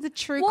 are into the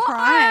true Why?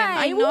 crime.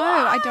 I know.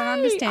 I don't Why?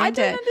 understand I it.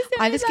 don't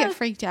understand I just either. get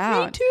freaked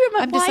out. Me too.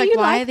 I'm just Why are like, you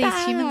why like are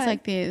these humans that?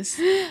 like this?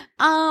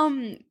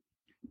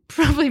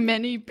 Probably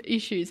many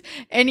issues.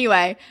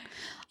 Anyway,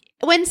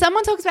 when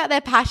someone talks about their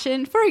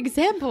passion, for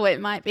example,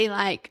 it might be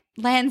like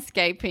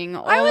landscaping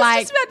or I was like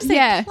just about to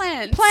say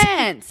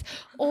plants.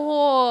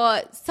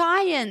 or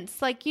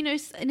science, like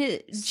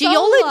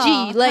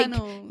geology, like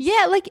panels.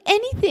 like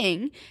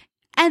anything.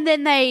 And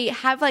then they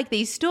have like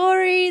these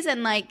stories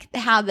and like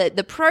how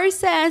the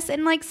process,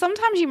 and like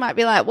sometimes you might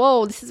be like,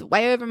 whoa, this is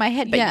way over my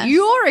head. But Yes.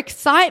 your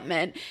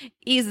excitement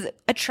is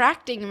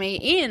attracting me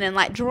in and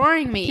like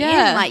drawing me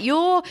Yeah. in. Like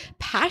your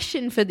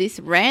passion for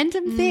this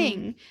random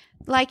thing,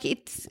 like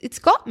it's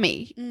got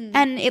me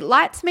and it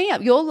lights me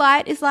up. Your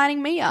light is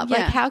lighting me up. Yeah.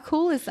 Like how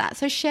cool is that?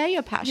 So share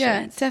your passions.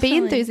 Yeah, Be definitely.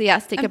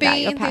 enthusiastic And about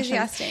be your passions.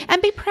 enthusiastic.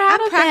 And be proud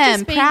And of practice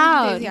them. being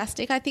Proud.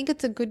 enthusiastic. I think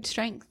it's a good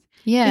strength.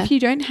 Yeah. If you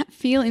don't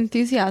feel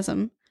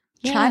enthusiasm,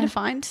 try Yeah. to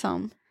find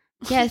some.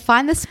 Yeah,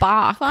 find the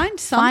spark. Find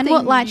Find what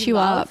something lights you you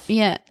love. up.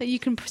 Yeah. That you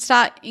can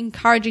start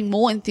encouraging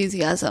more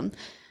enthusiasm.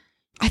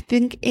 I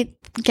think it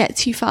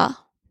gets you far.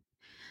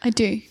 I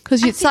do.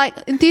 Because it's like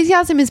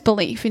enthusiasm is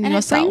belief in And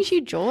yourself. it brings you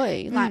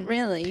joy. Like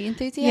really.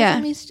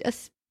 Enthusiasm is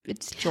just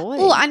it's joy.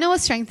 Oh, I know a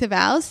strength of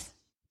ours,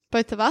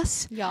 both of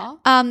us, yeah.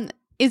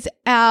 is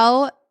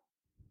our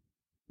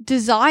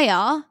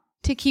desire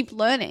to keep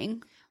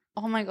learning.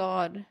 Oh my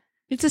God.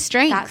 It's a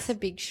strength. That's a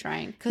big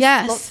strength. Because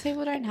Yes. lots of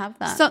people don't have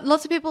that. So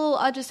lots of people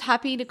are just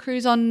happy to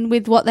cruise on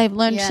with what they've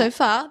learned Yeah. so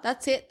far.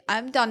 That's it.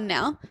 I'm done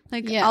now.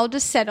 Like Yeah. I'll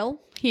just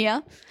settle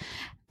here.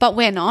 But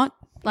we're not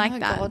like oh my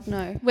that. God,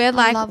 no. We're I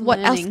like, love what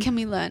learning. else can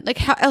we learn? Like,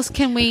 how else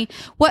can we?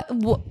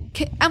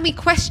 And we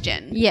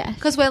question. Yeah.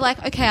 Because we're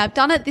like, okay, I've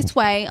done it this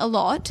way a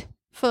lot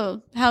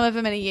for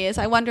however many years.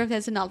 I wonder if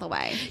there's another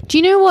way. Do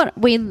you know what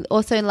we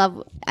also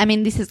love? I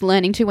mean, this is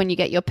learning too when you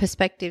get your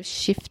perspective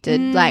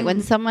shifted. Like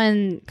when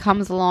someone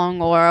comes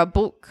along or a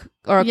book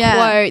or a Yeah.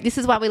 quote. This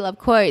is why we love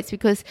quotes,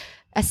 because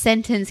a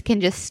sentence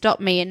can just stop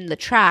me in the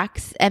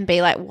tracks and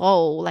be like,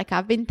 whoa, like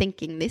I've been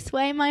thinking this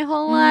way my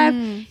whole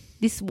life.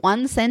 This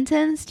one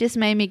sentence just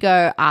made me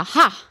go,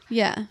 aha.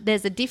 Yeah.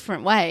 There's a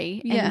different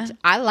way. Yeah. And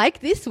I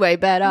like this way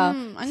better.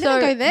 I'm gonna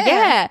go there.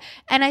 Yeah.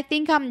 And I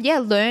think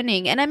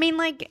learning. And I mean,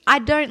 like, I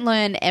don't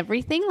learn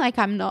everything. Like,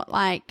 I'm not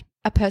like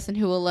a person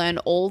who will learn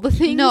all the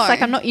things. No.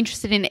 Like, I'm not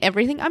interested in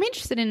everything. I'm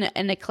interested in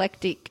an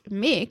eclectic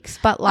mix,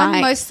 but like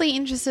I'm mostly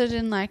interested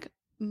in like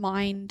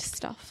mind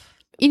stuff.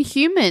 in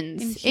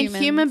humans, in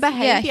human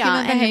behavior,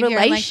 and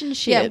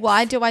relationships. Yeah,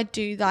 why do I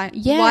do that?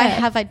 Yeah. Why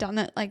have I done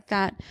it like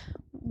that?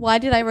 Why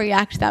did I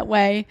react that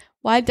way?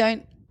 Why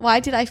did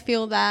I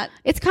feel that?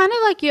 It's kind of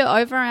like you're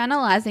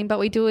overanalyzing, but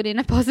we do it in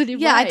a positive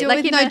way. Yeah, I do like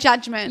it with in no a-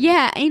 judgment.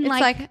 Yeah, in It's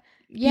like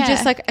yeah. you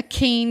just like a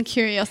keen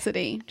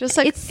curiosity. Just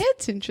like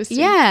it's interesting.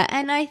 Yeah,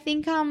 and I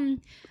think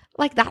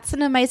like that's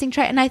an amazing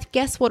trait. And I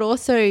guess what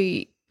also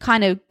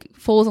kind of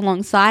falls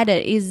alongside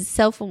it is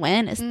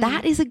self-awareness.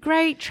 That is a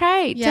great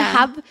trait to Yeah.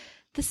 have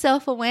the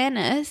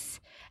self-awareness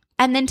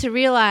and then to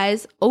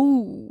realize,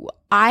 oh,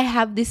 I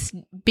have this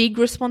big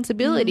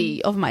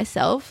responsibility of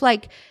myself.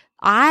 Like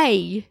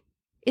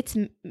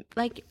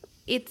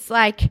it's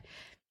like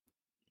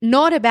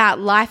not about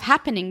life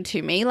happening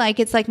to me. Like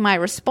it's like my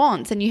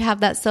response, and you have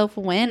that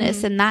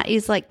self-awareness and that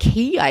is like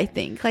key, I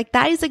think. Like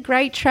that is a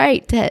great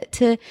trait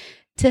to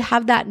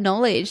have that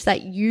knowledge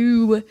that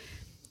you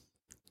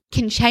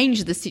can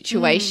change the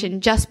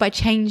situation just by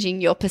changing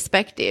your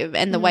perspective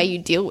and the way you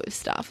deal with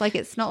stuff. Like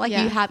it's not like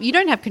Yeah. you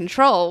don't have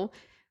control.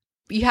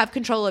 You have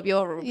control of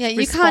your Yeah, you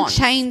response.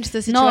 can't change the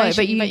No,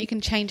 situation, but but you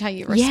can change how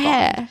you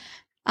respond.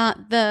 Yeah.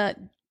 The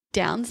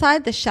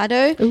downside, the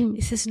shadow, Ooh.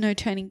 is there's no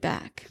turning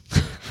back.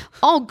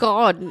 Oh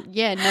God,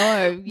 yeah,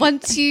 no.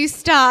 Once you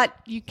start,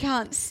 you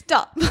can't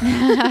stop.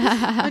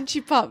 Once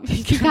you pop,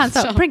 you can't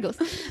stop. Pringles.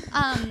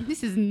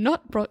 This is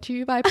not brought to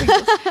you by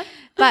Pringles,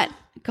 but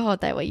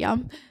God, they were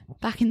yum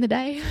back in the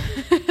day.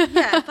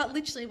 Yeah, but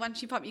literally,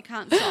 once you pop, you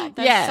can't stop.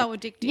 They're so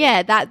addictive.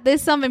 Yeah,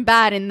 there's something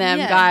bad in them,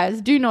 Yeah.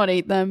 guys. Do not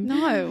eat them.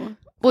 No.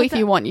 Well, if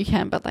you want, you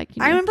can, but like, you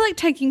know. I remember like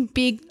taking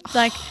big,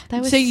 like, They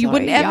were so you so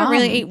wouldn't ever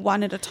really yum. eat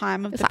one at a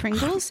time of the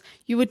Pringles.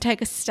 You would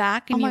take a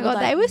stack and Oh my you God,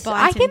 would, they like, were.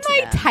 bite I can into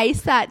like them.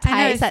 taste that I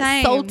know, taste, that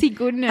same. salty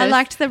goodness. I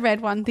liked the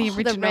red one, the Oh,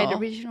 original. the red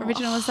original.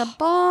 Original was a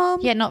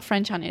bomb. Yeah, not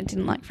French onion.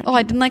 Didn't like French. Oh,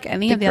 I didn't like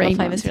any The of the other green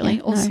flavors ones, really.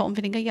 yeah, Or no. salt and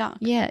vinegar, yuck.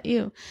 Yeah,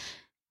 ew.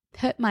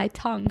 Hurt my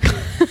tongue.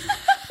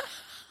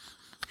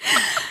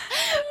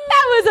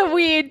 That was a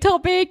weird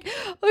topic.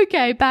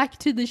 Okay, back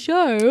to the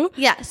show.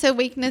 Yeah, so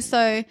weakness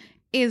though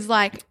is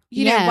like,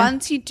 you Yeah. know,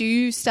 once you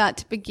do start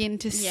to begin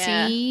to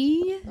Yeah.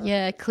 see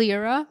Yeah,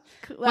 clearer.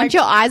 like, Once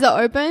your eyes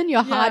are open,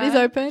 your heart is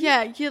open.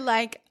 Yeah, you're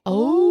like,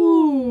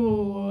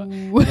 Oh.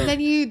 and then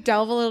you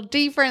delve a little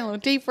deeper and a little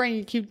deeper and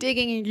you keep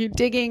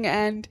digging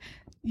and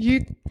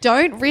you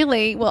don't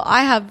really, well,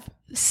 I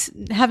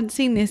haven't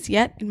seen this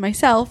yet in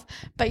myself,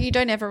 but you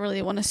don't ever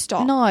really want to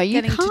stop No, you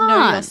getting can't. to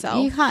know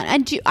yourself. You can't.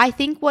 And I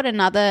think what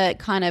another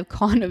kind of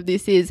con of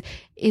this is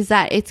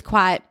that it's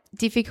quite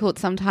difficult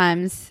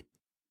sometimes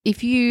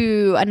if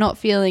you are not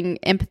feeling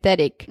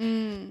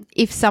empathetic.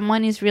 If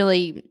someone is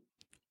really,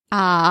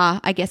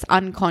 I guess,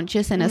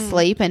 unconscious and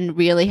asleep and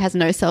really has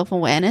no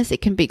self-awareness,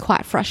 it can be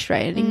quite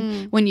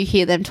frustrating when you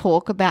hear them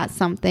talk about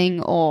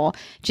something or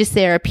just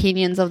their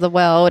opinions of the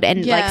world.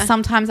 And Yeah. like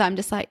sometimes I'm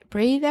just like,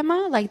 breathe,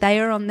 Emma. Like they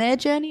are on their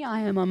journey.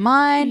 I am on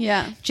mine.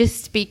 Yeah.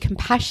 Just be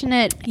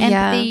compassionate, Yeah.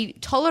 empathy,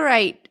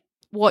 tolerate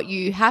what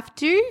you have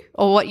to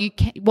or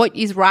what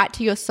is right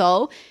to your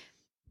soul.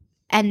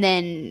 And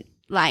then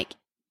like,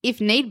 if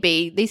need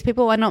be, these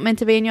people are not meant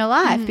to be in your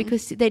life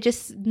because they're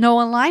just no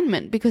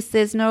alignment, because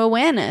there's no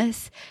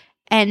awareness.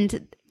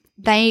 And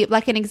they,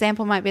 like an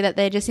example might be that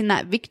they're just in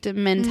that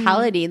victim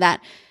mentality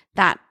that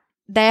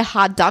they're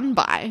hard done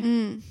by.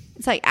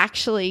 It's like,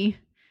 actually,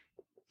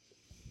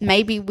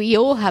 maybe we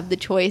all have the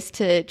choice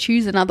to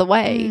choose another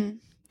way.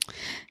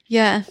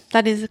 Yeah,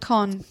 that is a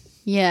con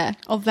Yeah.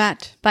 of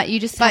that. But you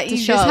just have to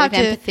show with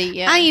empathy.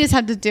 Yeah. And you just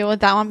have to deal with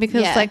that one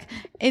because Yeah. like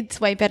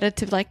it's way better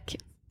to like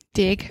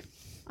dig.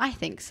 I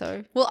think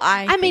so. Well,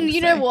 I mean, think you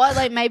so. know what?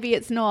 Like, maybe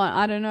it's not.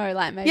 I don't know.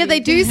 Like, maybe. Yeah, they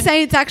do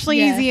say it's actually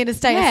Yeah. easier to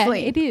stay Yeah,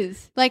 asleep. it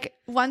is. Like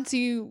once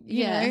you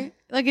Yeah. know,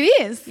 like it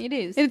is. It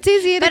is. It's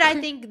easier But to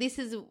I think this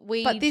is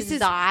But this is-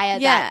 desire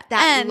yeah,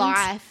 that and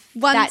life,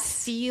 once- that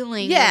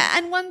feeling. Yeah,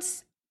 and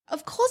once,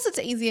 of course, it's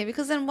easier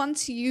because then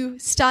once you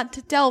start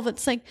to delve,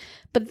 it's like,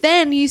 but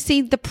then you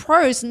see the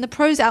pros, and the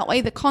pros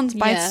outweigh the cons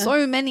by Yeah.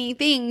 so many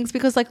things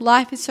because like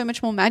life is so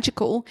much more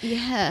magical,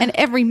 Yeah. and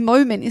every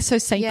moment is so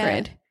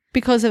sacred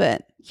because of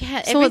it.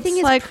 Yeah, So everything it's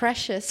is like-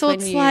 precious. So when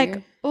it's you-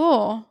 like,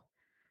 oh,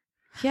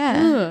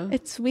 yeah, Ugh.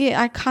 it's weird.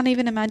 I can't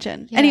even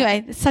imagine. Yeah.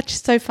 Anyway,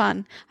 it's so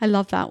fun. I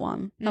love that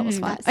one. That was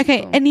fun. that's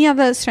Okay, cool. any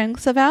other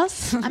strengths of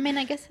ours? I mean,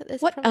 I guess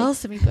there's What probably,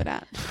 else are we good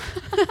at?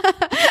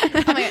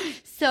 Oh my God,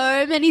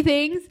 so many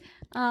things.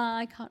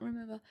 I can't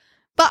remember.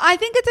 But I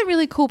think it's a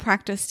really cool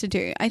practice to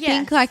do. I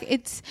think Yes. like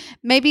it's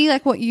maybe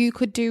like what you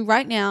could do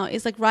right now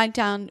is like write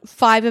down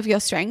 5 of your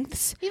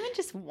strengths. Even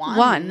just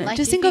one. Like,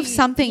 Just if think of you-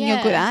 something you're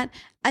yeah. good at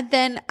and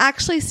then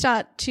actually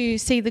start to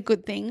see the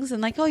good things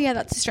and like, oh yeah,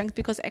 that's a strength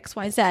because X,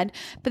 Y, Z.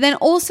 But then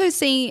also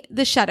see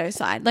the shadow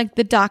side, like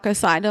the darker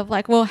side of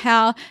like, well,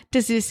 how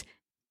does this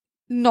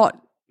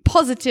not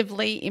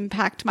positively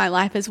impact my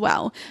life as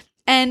well?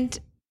 And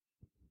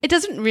it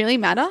doesn't really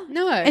matter.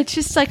 No. It's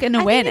just like an I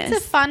think awareness.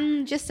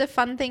 it's a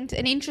fun thing,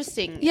 an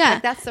interesting. Yeah.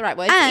 Like, that's the right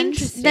word. And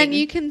interesting. then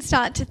you can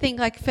start to think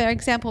like, for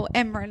example,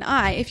 Emma and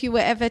I, if you were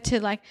ever to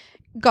like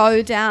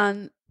go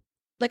down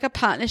like a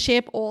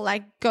partnership or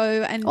like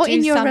go and Or do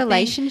in your something,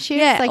 relationships,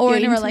 yeah, like or your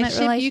in a intimate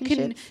relationship, you can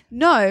relationships.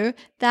 know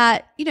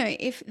that, you know,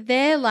 if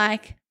they're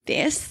like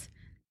this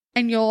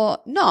and you're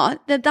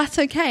not, that that's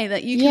okay,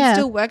 that you can Yeah.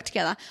 still work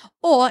together.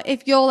 Or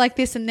if you're like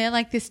this and they're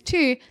like this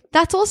too,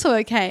 that's also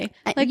okay.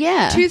 Like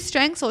yeah. 2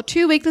 strengths or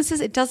 2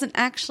 weaknesses, it doesn't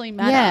actually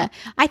matter. Yeah.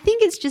 I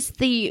think it's just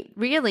the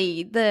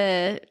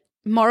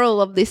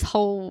moral of this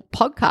whole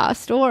podcast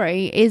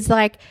story is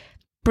like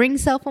bring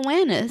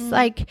self-awareness.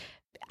 Like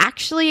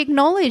actually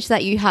acknowledge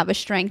that you have a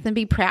strength and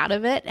be proud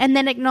of it, and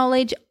then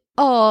acknowledge,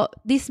 oh,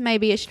 this may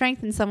be a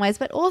strength in some ways,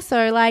 but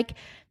also like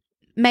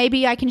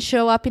maybe I can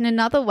show up in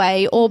another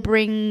way or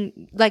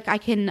bring, like I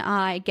can,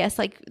 I guess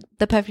like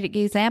the perfect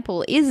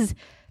example is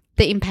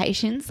the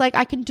impatience. Like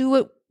I can do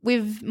it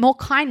with more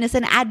kindness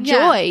and add Yeah.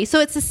 joy. So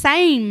it's the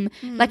same.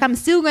 Like I'm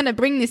still going to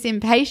bring this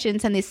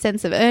impatience and this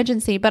sense of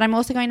urgency, but I'm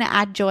also going to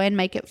add joy and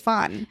make it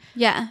fun.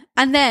 Yeah.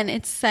 And then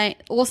it's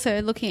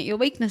also looking at your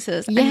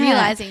weaknesses and Yeah.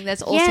 realizing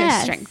there's also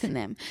Yes. strength in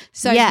them.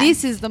 So Yes.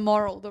 this is the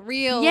moral, the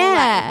real,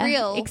 Yeah, like,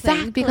 real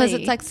exactly. thing. Because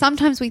it's like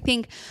sometimes we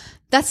think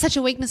that's such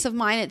a weakness of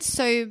mine. It's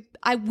so,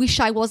 I wish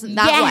I wasn't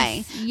that Yes,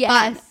 way.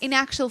 yes. But in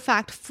actual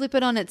fact, flip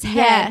it on its head.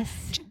 Yes.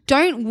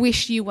 Don't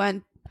wish you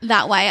weren't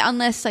that way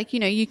unless like, you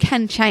know, you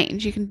can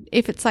change. You can,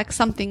 if it's like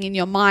something in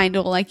your mind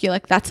or like you're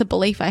like, that's a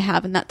belief I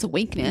have and that's a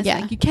weakness. Yeah.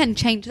 Like you can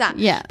change that.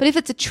 Yeah. But if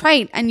it's a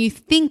trait and you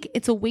think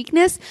it's a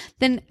weakness,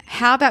 then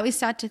how about we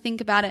start to think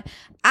about it?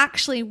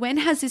 Actually, when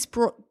has this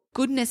brought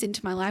goodness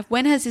into my life?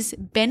 When has this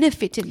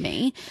benefited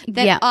me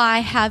that Yeah. I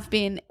have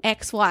been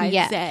X, Y,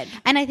 Yeah. Z?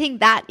 And I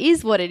think that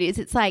is what it is.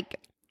 It's like,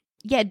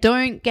 yeah,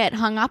 don't get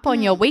hung up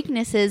on your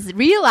weaknesses.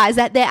 Realize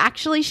that they're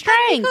actually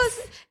strengths. Because,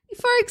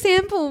 for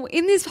example,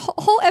 in this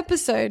whole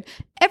episode,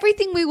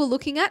 everything we were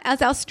looking at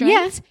as our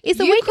strengths is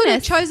a you could have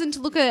weakness. chosen to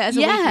look at it as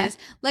a Yeah. weakness.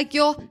 Like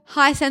your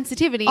high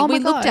sensitivity, Oh my we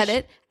looked at gosh.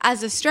 it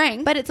as a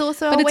strength. But it's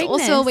also but a it's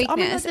weakness. also a Oh my God,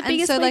 weakness. the And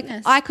biggest so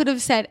weakness. like I could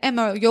have said,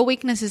 Emma, your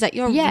weakness is that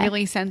you're Yeah.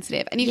 really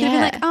sensitive. And you could have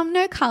Yeah. been like,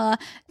 no, Carla,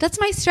 that's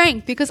my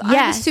strength because I'm a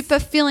Yes. super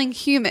feeling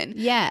human.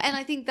 Yeah. And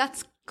I think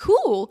that's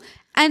cool.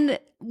 And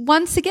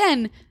once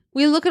again,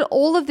 we look at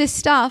all of this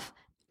stuff,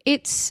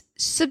 it's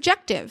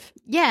subjective.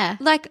 Yeah.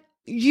 Like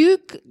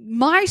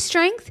my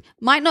strength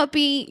might not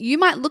be, you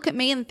might look at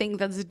me and think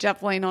that's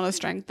definitely not a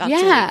strength, that's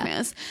Yeah. a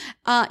weakness.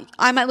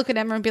 I might look at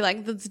Emma and be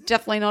like, that's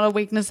definitely not a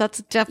weakness, that's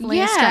definitely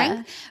a Yeah.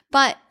 strength.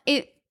 But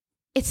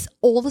it's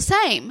all the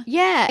same.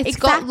 Yeah. It's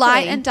got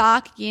light and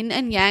dark, yin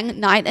and yang,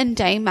 night and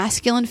day,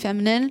 masculine,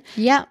 feminine.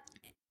 yeah.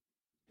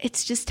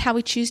 It's just how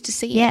we choose to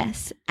see it.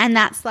 Yes. And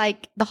that's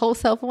like the whole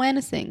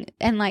self-awareness thing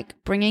and like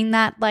bringing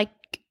that like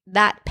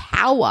that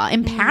power,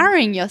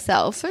 empowering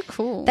yourself. So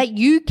cool. That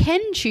you can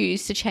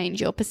choose to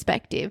change your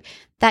perspective,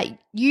 that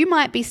you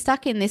might be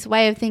stuck in this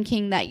way of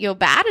thinking that you're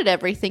bad at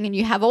everything and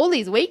you have all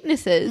these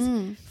weaknesses.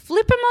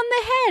 Flip them on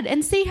the head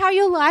and see how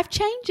your life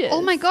changes.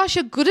 Oh my gosh,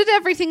 you're good at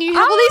everything. You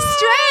have all these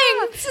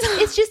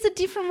strengths. It's just a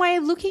different way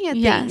of looking at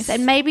Yes. things.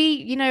 And maybe,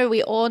 you know,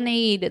 we all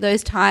need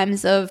those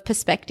times of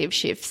perspective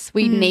shifts.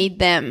 We need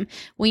them.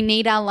 We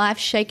need our life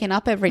shaken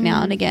up every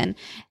now and again.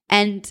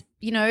 And,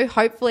 you know,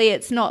 hopefully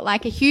it's not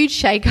like a huge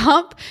shake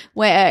up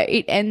where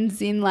it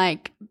ends in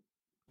like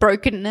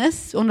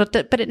brokenness or not,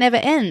 but it never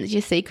ends,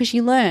 you see, because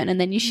you learn and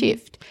then you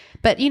shift.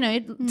 But, you know,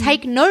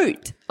 take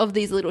note of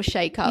these little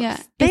shake-ups. Yeah.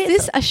 Is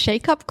this a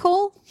shake-up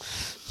call?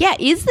 Yeah,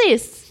 is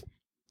this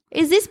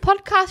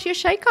podcast your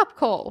shake-up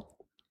call?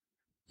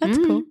 That's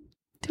cool.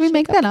 Did we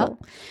make that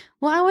up?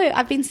 Well,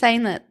 I've been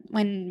saying that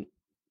when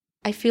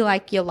I feel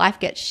like your life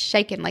gets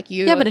shaken, like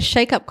you. Yeah, but a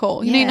shake-up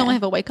call. You know, you Yeah. normally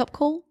have a wake-up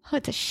call. Oh,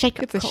 it's a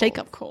shake-up It's a call.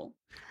 shake-up call.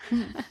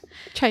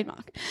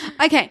 Trademark.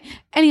 Okay.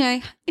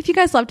 Anyway, if you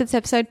guys loved this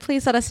episode,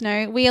 please let us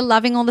know. We are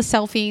loving all the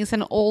selfies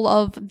and all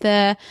of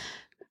the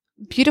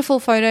beautiful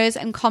photos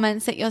and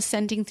comments that you're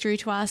sending through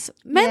to us,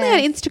 mainly on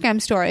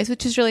Instagram stories,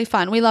 which is really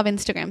fun. We love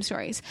Instagram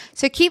stories.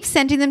 So keep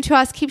sending them to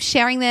us, keep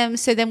sharing them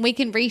so then we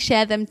can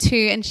reshare them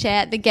too and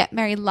share the Get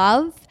Married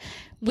love.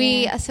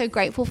 We are so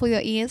grateful for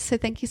your ears. So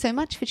thank you so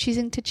much for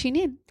choosing to tune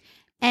in.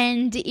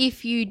 And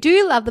if you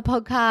do love the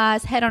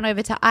podcast, head on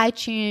over to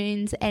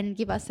iTunes and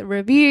give us a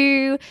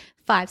review.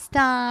 5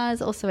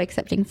 stars, also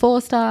accepting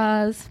 4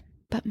 stars,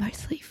 but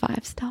mostly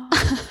 5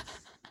 stars.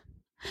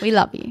 We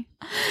love you.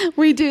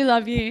 We do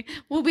love you.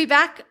 We'll be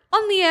back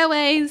on the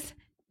airways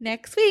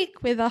next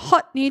week with a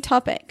hot new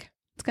topic.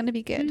 It's going to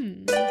be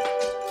good.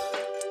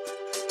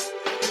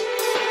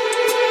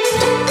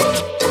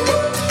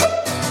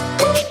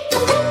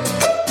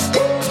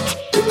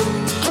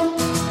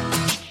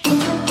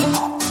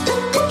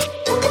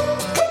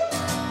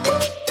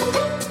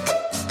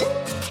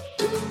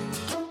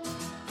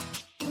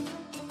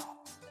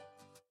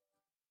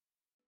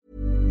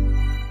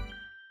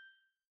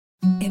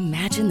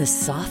 Imagine the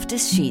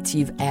softest sheets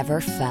you've ever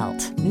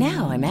felt.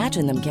 Now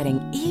imagine them getting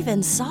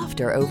even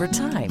softer over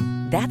time.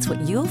 That's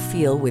what you'll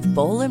feel with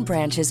Boll &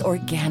 Branch's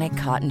organic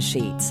cotton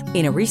sheets.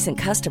 In a recent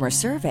customer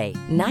survey,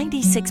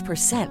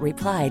 96%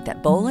 replied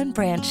that Boll &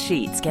 Branch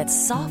sheets get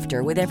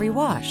softer with every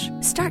wash.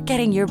 Start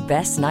getting your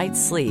best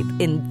night's sleep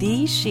in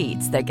these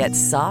sheets that get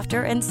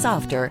softer and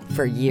softer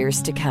for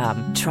years to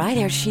come. Try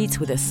their sheets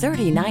with a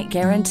 30-night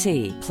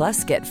guarantee.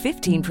 Plus, get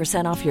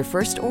 15% off your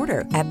first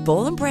order at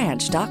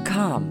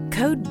bollandbranch.com.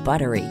 Code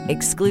BUTTERY.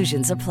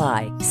 Exclusions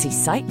apply. See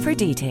site for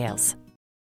details.